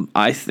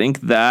I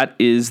think that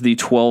is the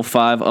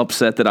 12-5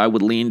 upset that I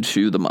would lean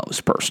to the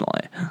most,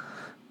 personally.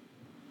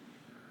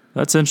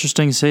 That's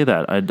interesting to say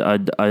that. I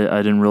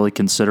didn't really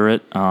consider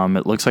it.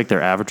 It looks like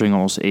they're averaging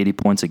almost 80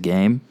 points a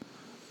game,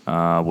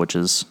 which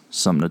is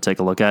something to take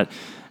a look at.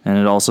 And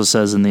it also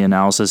says in the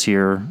analysis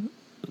here,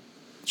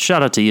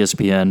 shout out to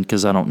ESPN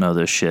because I don't know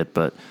this shit,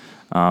 but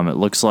it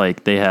looks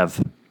like they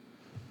have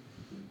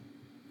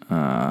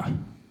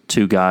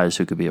 2 guys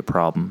who could be a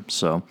problem.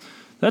 So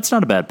that's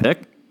not a bad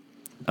pick.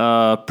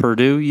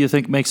 Purdue, you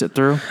think makes it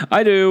through?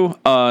 I do.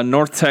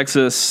 North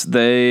Texas,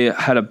 they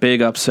had a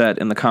big upset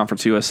in the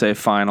Conference USA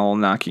final,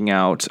 knocking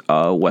out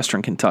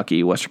Western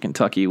Kentucky. Western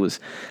Kentucky was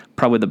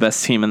probably the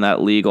best team in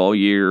that league all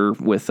year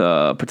with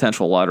a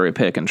potential lottery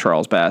pick in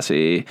Charles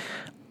Bassey,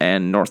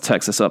 and North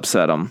Texas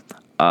upset them.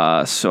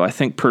 So I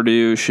think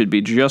Purdue should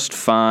be just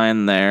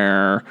fine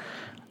there.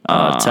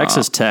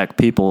 Texas Tech,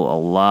 a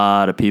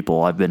lot of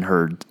people I've been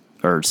heard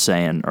are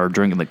saying are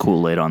drinking the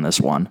Kool-Aid on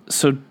this one.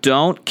 So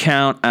don't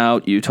count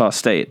out Utah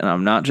State. And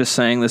I'm not just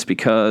saying this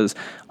because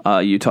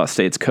Utah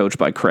State's coached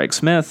by Craig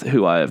Smith,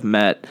 who I have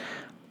met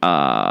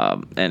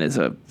and is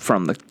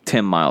from the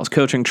Tim Miles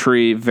coaching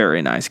tree.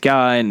 Very nice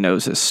guy,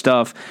 knows his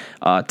stuff.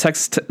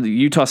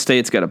 Utah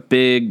State's got a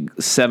big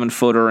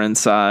 7-footer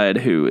inside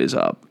who is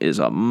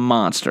a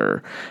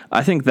monster.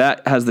 I think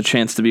that has the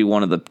chance to be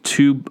one of the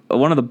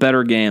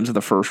better games of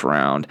the first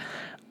round.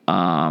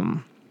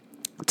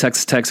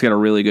 Texas Tech's got a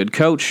really good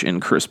coach in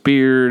Chris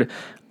Beard.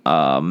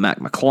 Mac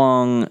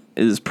McClung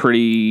is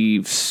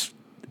pretty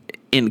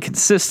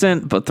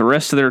inconsistent, but the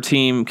rest of their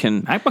team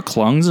can... Mac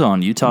McClung's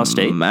on Utah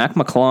State? Mac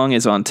McClung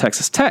is on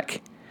Texas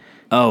Tech.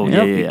 Oh,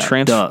 yep, yeah. He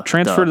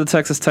transferred to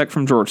Texas Tech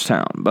from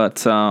Georgetown,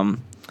 but...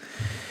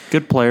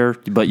 good player,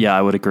 but yeah,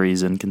 I would agree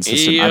he's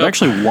inconsistent. Yep. I've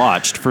actually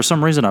watched, for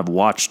some reason, I've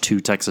watched 2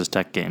 Texas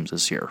Tech games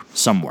this year,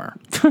 somewhere.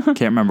 Can't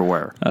remember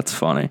where. That's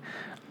funny.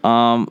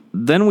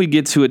 Then we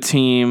get to a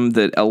team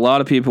that a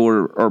lot of people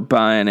are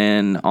buying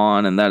in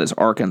on, and that is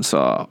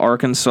Arkansas.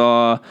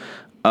 Arkansas,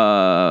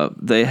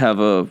 they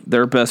have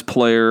their best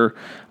player.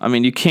 I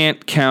mean, you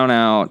can't count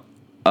out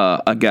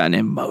a guy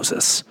named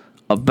Moses,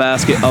 a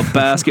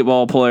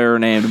basketball player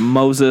named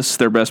Moses.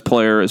 Their best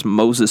player is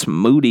Moses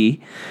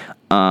Moody.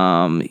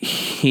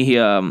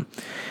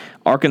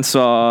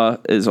 Arkansas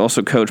is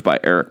also coached by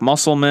Eric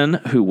Musselman,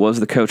 who was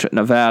the coach at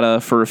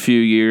Nevada for a few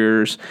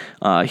years.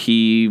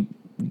 He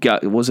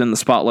was in the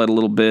spotlight a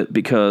little bit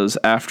because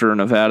after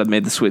Nevada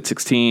made the Sweet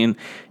 16,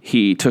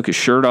 he took his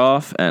shirt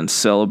off and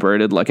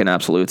celebrated like an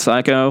absolute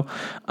psycho.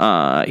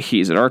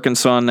 He's at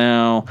Arkansas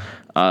now.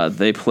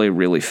 They play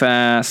really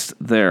fast.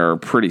 They're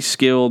pretty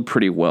skilled,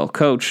 pretty well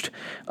coached.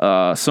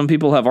 Some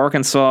people have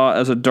Arkansas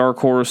as a dark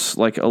horse,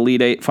 like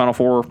Elite Eight, Final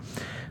Four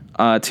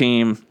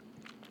team.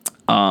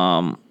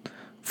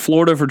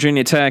 Florida,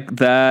 Virginia Tech,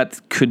 that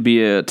could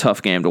be a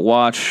tough game to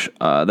watch.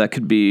 That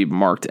could be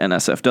marked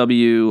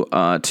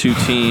NSFW. 2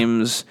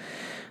 teams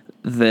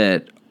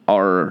that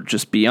are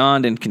just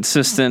beyond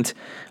inconsistent.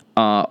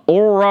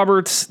 Oral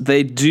Roberts,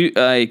 they do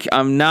like.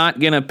 I'm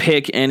not gonna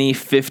pick any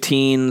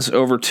 15s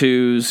over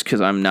 2s because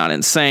I'm not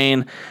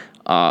insane.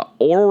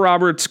 Oral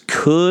Roberts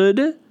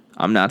could.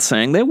 I'm not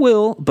saying they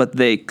will, but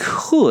they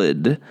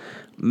could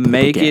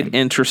make it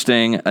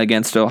interesting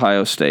against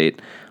Ohio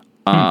State.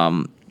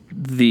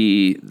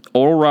 The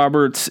Oral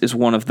Roberts is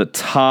one of the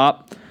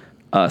top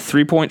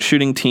 3-point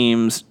shooting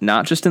teams,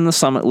 not just in the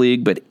Summit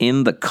League, but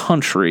in the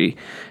country.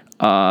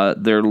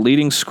 Their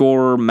leading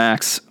scorer,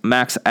 Max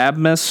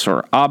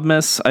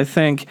Abmas, I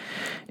think,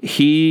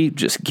 he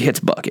just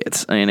gets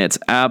buckets. I mean, it's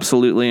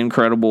absolutely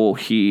incredible.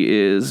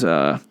 He's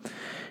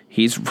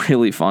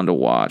really fun to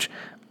watch.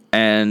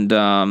 And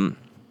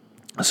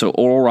so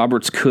Oral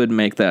Roberts could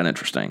make that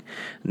interesting.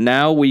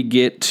 Now we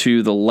get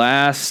to the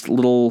last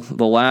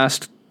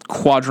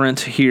quadrant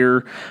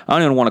here. I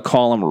don't even want to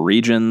call them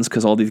regions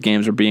because all these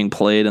games are being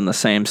played in the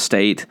same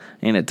state,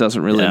 and it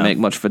doesn't really make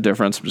much of a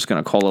difference. I'm just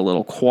going to call it a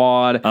little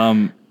quad.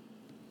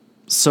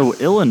 So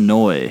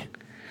Illinois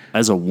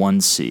as a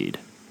 1 seed,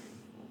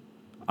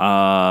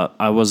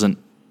 I wasn't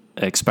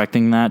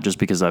expecting that just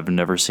because I've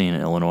never seen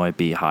Illinois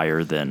be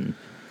higher than,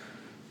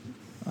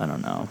 I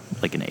don't know,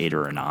 like an 8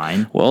 or a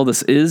 9. Well,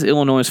 this is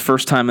Illinois'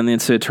 first time in the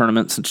NCAA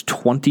tournament since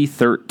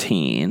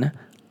 2013.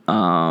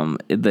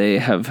 They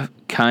have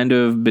kind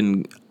of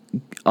been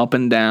up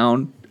and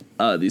down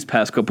these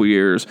past couple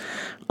years,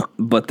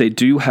 but they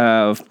do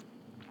have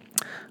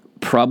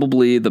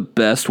probably the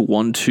best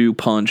 1-2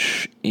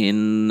 punch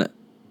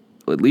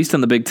at least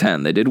in the Big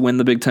Ten. They did win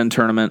the Big Ten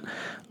tournament.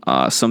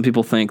 Some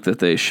people think that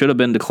they should have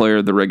been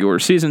declared the regular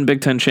season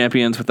Big Ten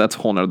champions, but that's a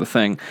whole nother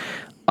thing.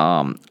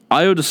 Ayo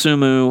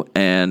Dosunmu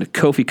and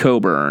Kofi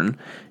Cockburn.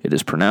 It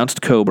is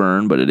pronounced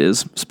Coburn, but it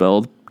is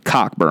spelled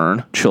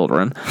Cockburn,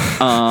 children.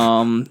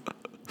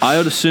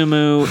 Ayo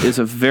Dosunmu is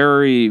a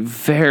very,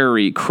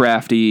 very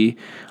crafty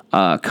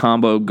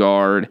combo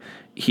guard.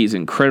 He's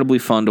incredibly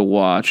fun to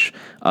watch.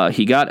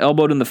 He got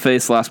elbowed in the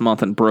face last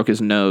month and broke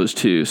his nose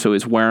too. So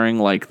he's wearing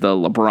like the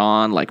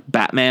LeBron like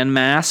Batman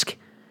mask.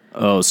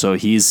 Oh, so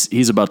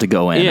he's about to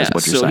go in, is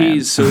what you're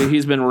saying.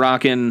 He's been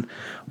rocking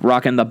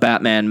the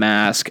Batman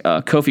mask.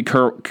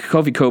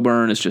 Kofi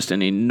Coburn is just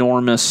an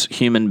enormous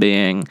human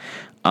being.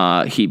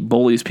 He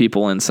bullies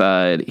people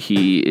inside.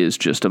 He is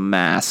just a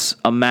mass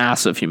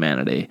of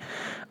humanity.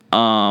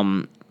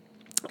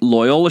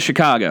 Loyola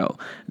Chicago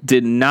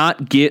did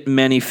not get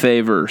many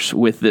favors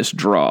with this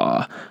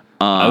draw.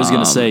 I was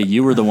going to say,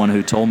 you were the one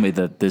who told me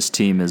that this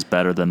team is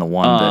better than the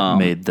one that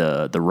made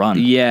the run.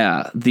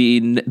 Yeah,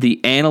 the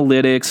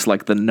analytics,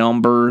 like the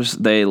numbers,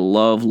 they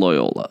love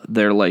Loyola.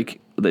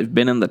 They've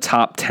been in the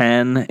top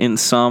 10 in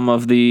some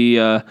of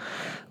the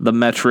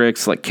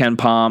metrics, like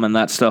KenPom and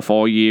that stuff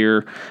all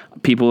year.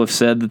 People have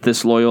said that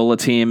this Loyola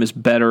team is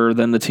better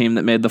than the team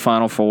that made the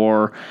Final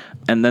Four,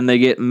 and then they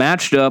get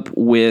matched up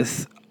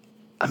with,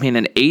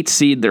 an 8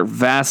 seed. They're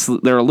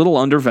a little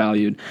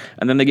undervalued,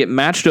 and then they get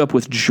matched up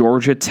with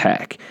Georgia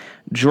Tech.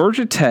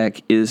 Georgia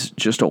Tech is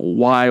just a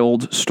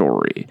wild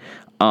story.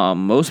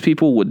 Most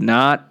people would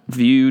not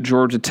view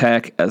Georgia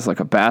Tech as like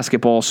a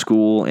basketball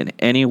school in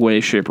any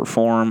way, shape, or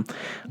form.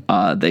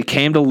 They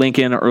came to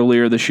Lincoln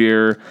earlier this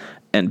year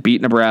and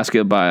beat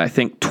Nebraska by, I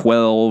think,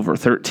 12 or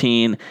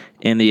 13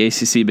 in the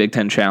ACC Big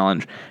Ten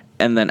Challenge.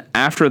 And then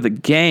after the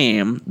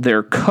game,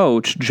 their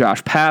coach,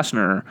 Josh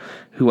Pastner,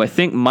 who I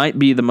think might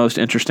be the most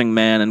interesting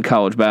man in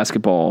college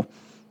basketball,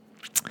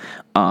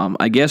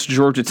 I guess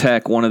Georgia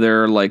Tech, one of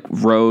their like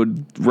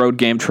road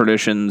game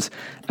traditions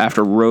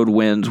after road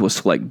wins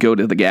was to like go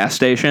to the gas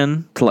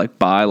station to like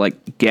buy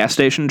like gas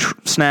station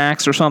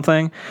snacks or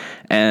something,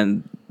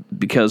 and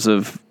because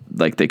of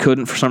like they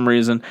couldn't for some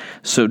reason,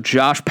 so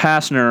Josh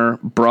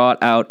Pastner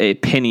brought out a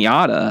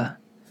piñata,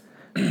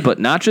 but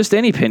not just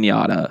any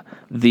piñata.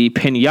 The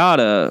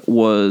piñata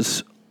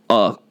was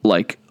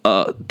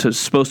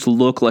supposed to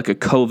look like a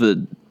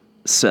COVID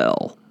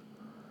cell.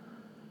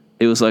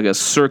 It was like a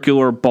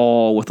circular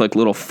ball with like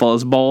little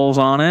fuzz balls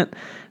on it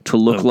to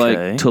look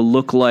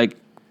like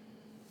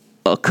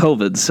a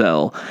COVID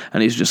cell.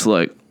 And he's just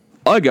like,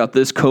 I got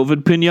this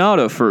COVID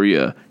piñata for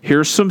you.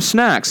 Here's some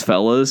snacks,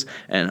 fellas.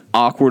 And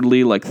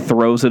awkwardly like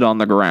throws it on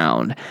the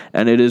ground.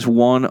 And it is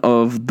one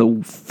of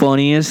the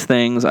funniest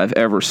things I've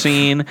ever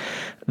seen.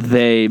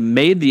 They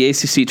made the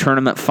ACC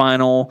tournament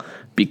final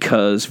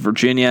because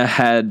Virginia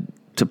had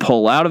to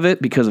pull out of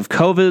it because of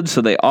COVID,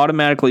 so they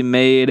automatically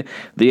made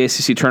the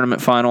ACC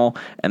tournament final,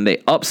 and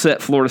they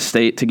upset Florida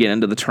State to get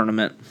into the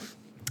tournament.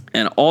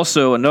 And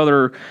also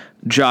another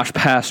Josh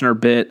Pastner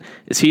bit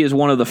is he is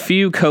one of the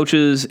few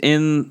coaches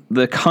in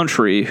the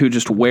country who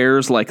just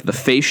wears like the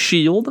face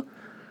shield,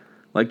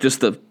 like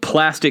just the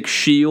plastic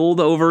shield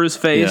over his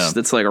face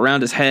that's like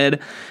around his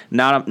head.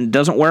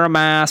 Doesn't wear a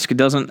mask,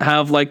 doesn't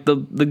have like the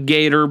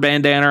gator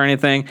bandana or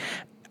anything.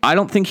 I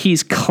don't think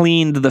he's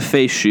cleaned the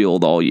face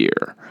shield all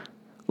year.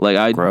 Like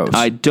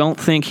I don't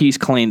think he's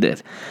cleaned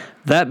it.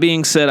 That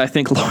being said, I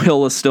think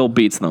Loyola still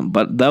beats them.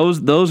 But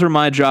those are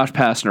my Josh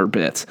Pastner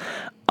bits.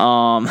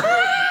 All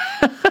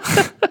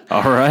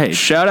right.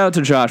 Shout out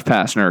to Josh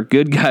Pastner,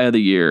 good guy of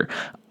the year.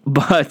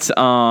 But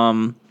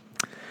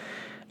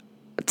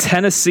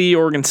Tennessee,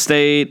 Oregon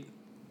State,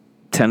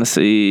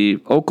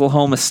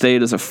 Oklahoma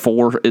State is a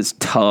 4 is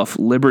tough.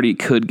 Liberty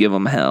could give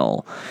them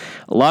hell.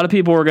 A lot of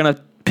people are going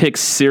to pick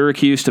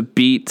Syracuse to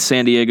beat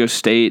San Diego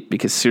State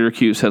because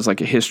Syracuse has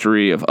like a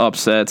history of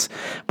upsets,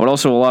 but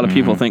also a lot of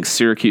people think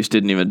Syracuse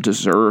didn't even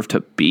deserve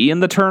to be in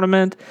the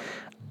tournament.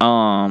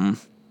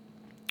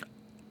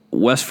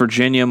 West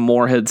Virginia,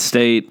 Morehead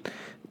State,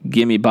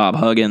 give me Bob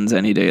Huggins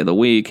any day of the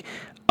week.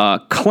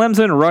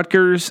 Clemson,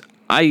 Rutgers.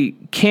 I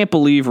can't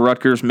believe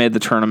Rutgers made the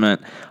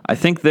tournament. I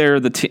think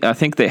I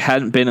think they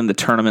hadn't been in the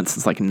tournament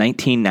since like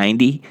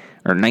 1990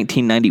 or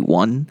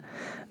 1991.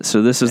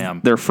 So this is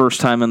their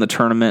first time in the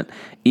tournament.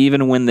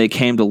 Even when they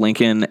came to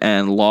Lincoln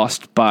and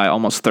lost by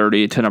almost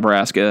 30 to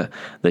Nebraska,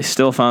 they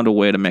still found a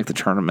way to make the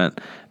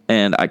tournament.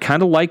 And I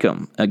kind of like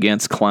them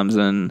against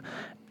Clemson.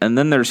 And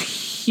then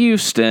there's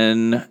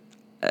Houston.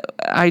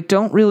 I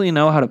don't really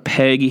know how to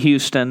peg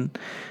Houston.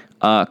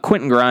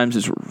 Quentin Grimes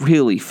is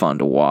really fun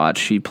to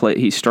watch.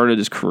 He started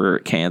his career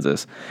at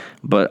Kansas.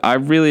 But I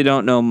really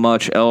don't know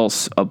much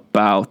else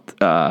about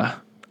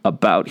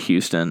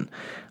Houston.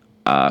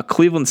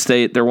 Cleveland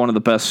State, they're one of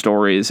the best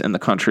stories in the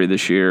country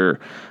this year.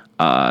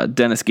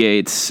 Dennis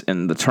Gates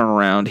and the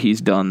turnaround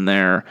he's done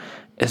there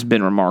has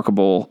been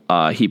remarkable.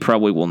 He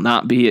probably will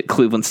not be at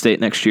Cleveland State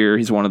next year.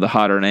 He's one of the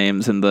hotter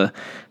names in the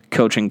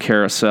coaching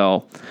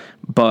carousel.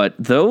 But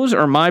those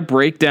are my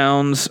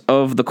breakdowns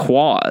of the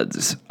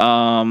quads.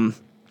 I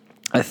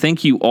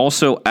think you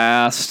also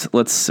asked,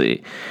 let's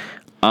see.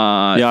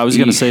 I was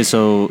going to say,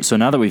 so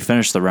now that we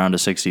finished the round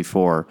of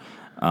 64,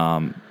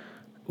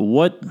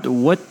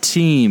 what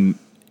team,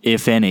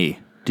 if any,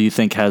 do you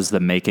think has the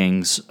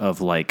makings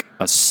of like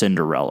a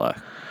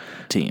Cinderella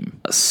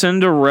team? A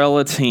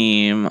Cinderella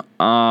team.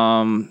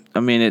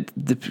 It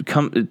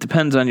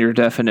depends on your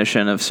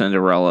definition of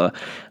Cinderella.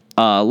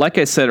 Like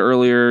I said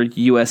earlier,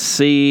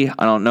 USC,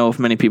 I don't know if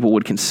many people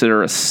would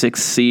consider a 6th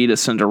seed a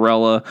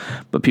Cinderella,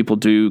 but people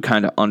do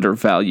kind of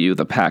undervalue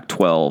the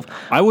Pac-12.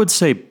 I would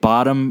say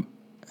bottom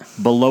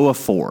below a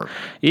 4.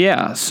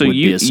 Yeah, so would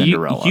be a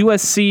Cinderella.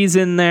 USC's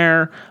in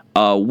there.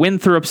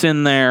 Winthrop's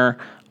in there.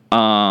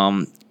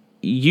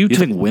 You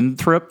think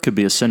Winthrop could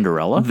be a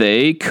Cinderella?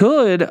 They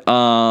could.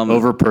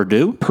 Over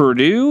Purdue?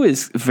 Purdue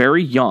is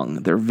very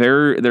young. They're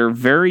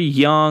very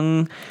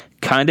young,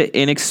 kind of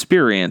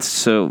inexperienced.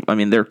 So, I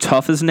mean, they're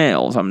tough as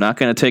nails. I'm not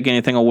going to take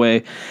anything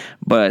away.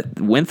 But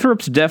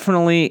Winthrop's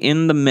definitely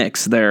in the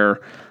mix there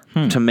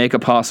to make a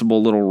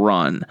possible little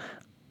run.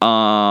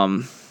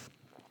 And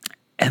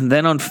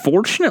then,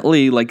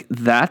 unfortunately, like,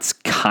 that's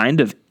kind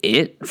of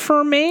it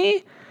for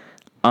me.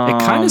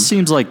 It kind of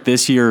seems like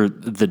this year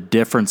the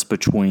difference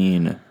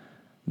between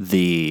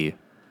the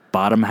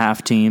bottom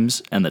half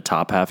teams and the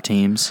top half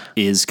teams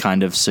is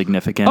kind of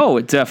significant. Oh,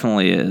 it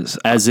definitely is.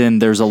 As in,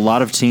 there's a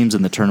lot of teams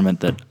in the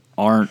tournament that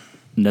aren't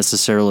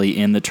necessarily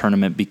in the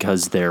tournament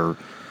because they're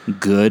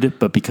good,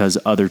 but because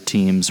other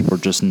teams were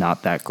just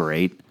not that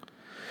great.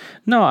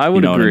 No, I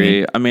would agree. I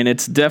mean? I mean,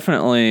 it's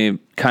definitely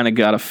kind of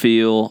got a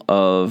feel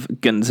of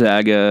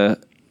Gonzaga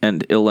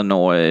and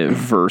Illinois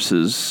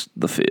versus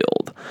the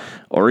field,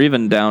 or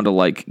even down to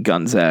like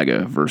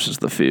Gonzaga versus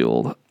the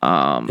field.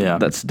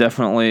 That's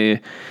definitely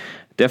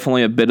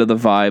a bit of the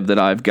vibe that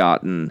I've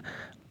gotten.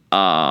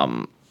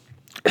 And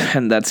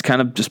that's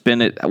kind of just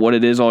been what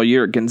it is all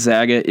year.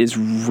 Gonzaga is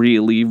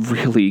really,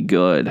 really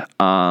good.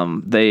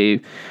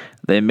 They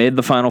made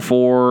the Final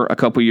Four a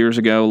couple years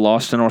ago,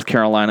 lost to North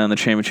Carolina in the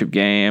championship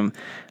game.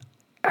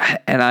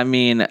 And I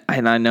mean,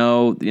 and I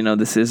know,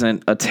 this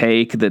isn't a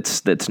take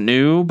that's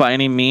new by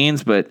any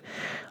means, but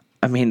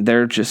I mean,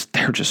 they're just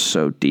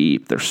so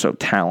deep. They're so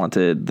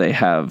talented. They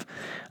have,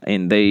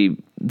 and they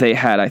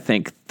had, I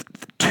think,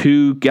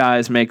 2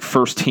 guys make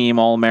first team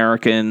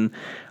All-American,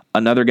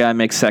 another guy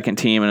make second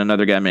team, and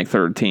another guy make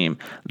third team.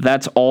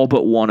 That's all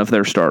but one of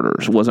their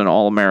starters was an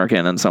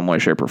All-American in some way,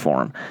 shape, or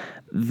form.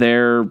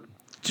 They're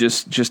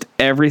just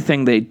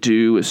everything they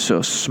do is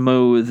so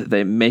smooth.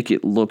 They make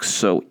it look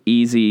so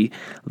easy.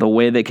 The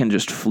way they can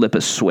just flip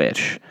a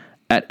switch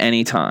at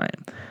any time.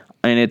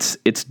 And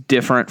it's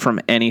different from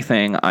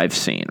anything I've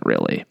seen,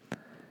 really.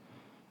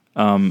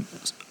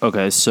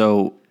 Okay,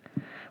 so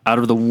out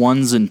of the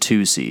 1s and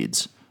 2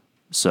 seeds,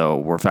 so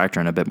we're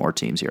factoring a bit more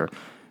teams here.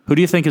 Who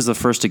do you think is the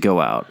first to go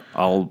out?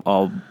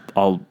 I'll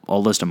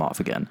list them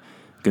off again.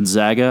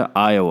 Gonzaga,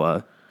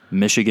 Iowa,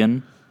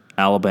 Michigan,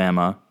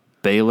 Alabama,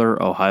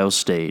 Baylor, Ohio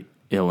State,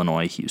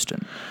 Illinois,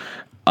 Houston.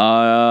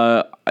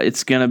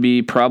 It's going to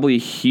be probably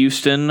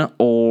Houston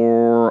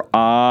or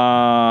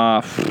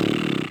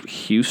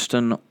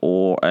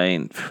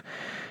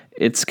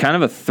it's kind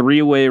of a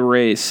 3-way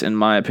race, in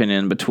my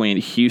opinion, between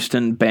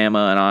Houston,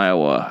 Bama, and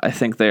Iowa. I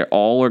think they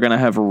all are going to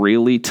have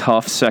really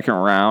tough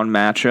second-round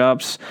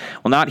matchups.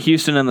 Well, not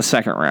Houston in the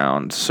second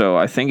round, so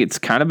I think it's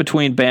kind of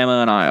between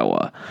Bama and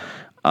Iowa.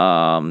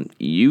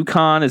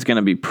 UConn is going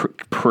to be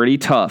pretty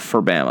tough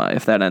for Bama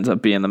if that ends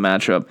up being the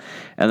matchup.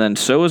 And then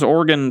so is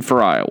Oregon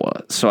for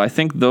Iowa. So I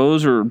think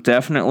those are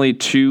definitely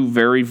 2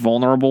 very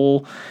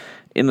vulnerable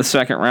in the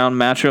second round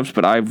matchups,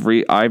 but I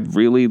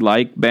really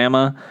like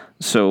Bama.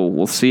 So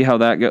we'll see how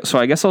that goes. So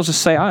I guess I'll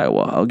just say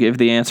Iowa. I'll give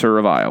the answer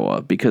of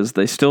Iowa because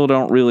they still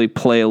don't really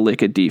play a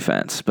lick of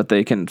defense, but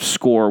they can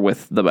score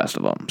with the best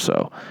of them.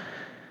 So,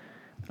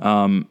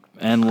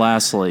 and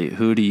lastly,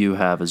 who do you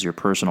have as your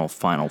personal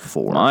Final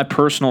Four? My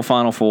personal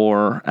Final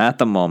Four at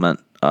the moment,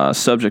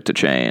 subject to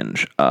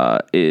change,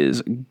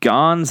 is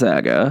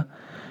Gonzaga,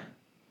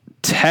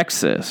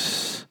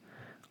 Texas,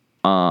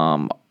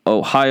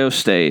 Ohio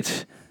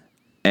State,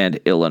 and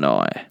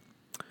Illinois.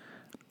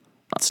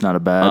 That's not a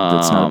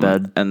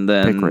bad and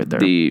then pick right there.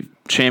 The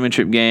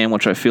championship game,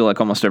 which I feel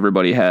like almost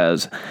everybody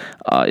has,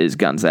 is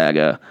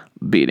Gonzaga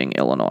beating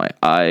Illinois.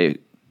 I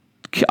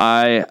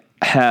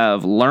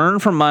have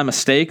learned from my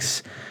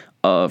mistakes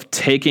of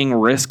taking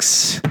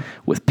risks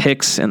with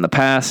picks in the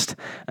past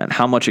and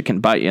how much it can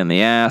bite you in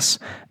the ass.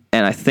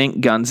 And I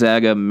think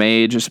Gonzaga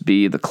may just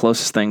be the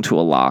closest thing to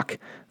a lock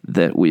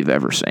that we've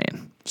ever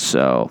seen.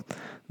 So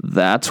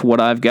that's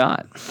what I've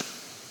got.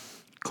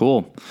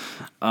 Cool.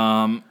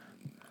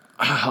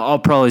 I'll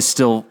probably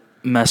still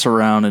mess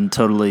around and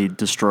totally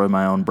destroy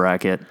my own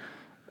bracket.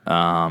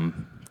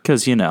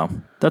 Because,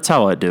 that's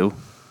how I do.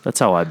 That's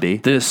how I be.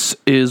 This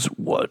is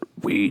what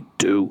we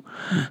do.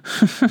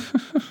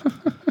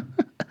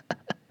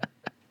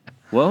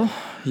 Well,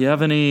 you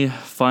have any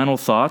final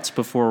thoughts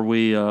before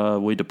we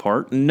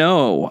depart?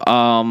 No.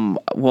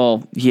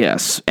 Well,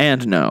 yes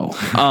and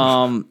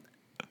no.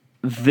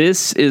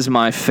 This is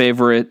my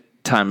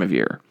favorite time of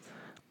year.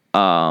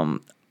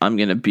 I'm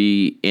going to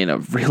be in a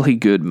really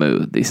good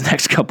mood these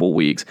next couple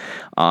weeks.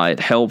 It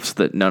helps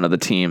that none of the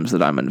teams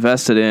that I'm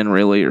invested in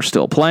really are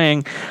still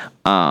playing.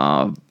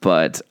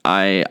 But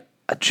I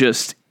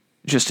just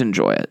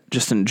enjoy it.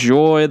 Just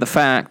enjoy the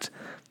fact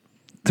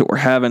that we're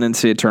having an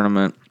NCAA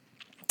tournament.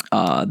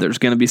 There's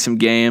going to be some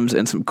games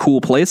in some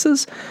cool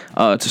places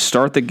to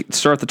start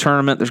the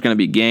tournament. There's going to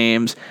be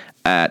games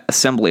at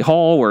Assembly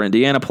Hall where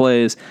Indiana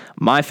plays.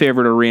 My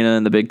favorite arena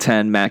in the Big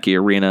Ten, Mackey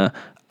Arena.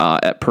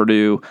 at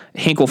Purdue,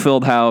 Hinkle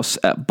Fieldhouse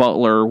at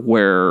Butler,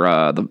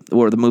 where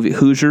the movie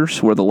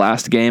Hoosiers, where the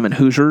last game in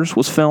Hoosiers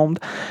was filmed.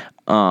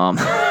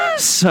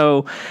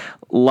 So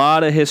a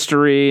lot of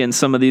history in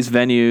some of these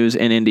venues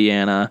in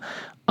Indiana.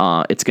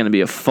 It's going to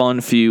be a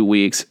fun few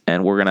weeks,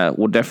 and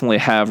we'll definitely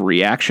have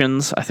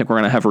reactions. I think we're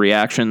going to have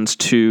reactions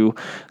to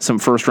some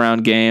first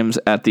round games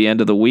at the end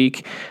of the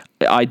week.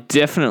 I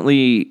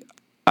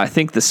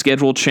think the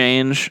schedule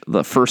change,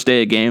 the first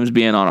day of games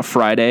being on a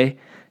Friday,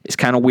 is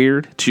kind of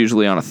weird. It's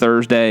usually on a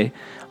Thursday,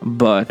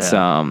 but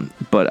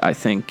I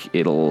think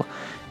it'll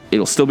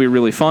still be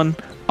really fun.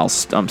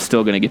 I'm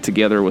still going to get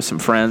together with some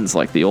friends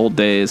like the old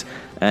days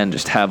and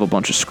just have a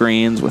bunch of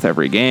screens with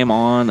every game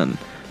on and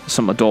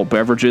some adult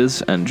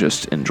beverages and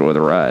just enjoy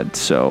the ride.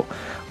 So,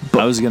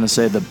 I was going to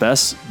say the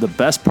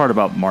best part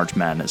about March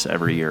Madness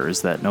every year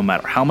is that no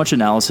matter how much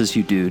analysis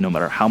you do, no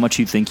matter how much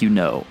you think you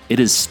know, it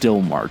is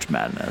still March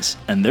Madness.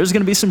 And there's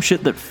going to be some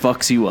shit that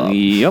fucks you up.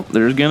 Yep,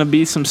 there's going to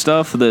be some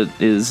stuff that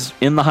is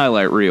in the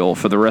highlight reel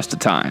for the rest of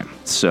time.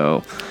 So,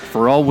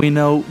 for all we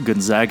know,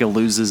 Gonzaga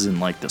loses in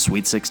like the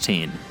Sweet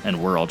 16,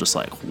 and we're all just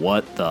like,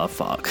 what the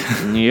fuck?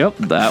 Yep,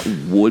 that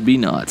would be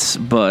nuts.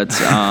 But,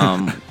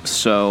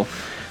 so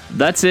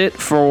that's it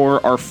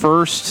for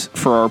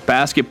our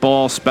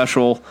basketball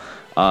special.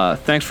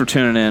 Thanks for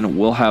tuning in.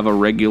 We'll have a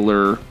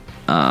regular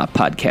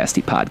podcast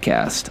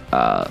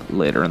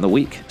later in the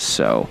week.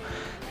 So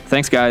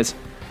thanks, guys.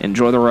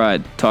 Enjoy the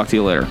ride. Talk to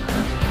you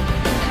later.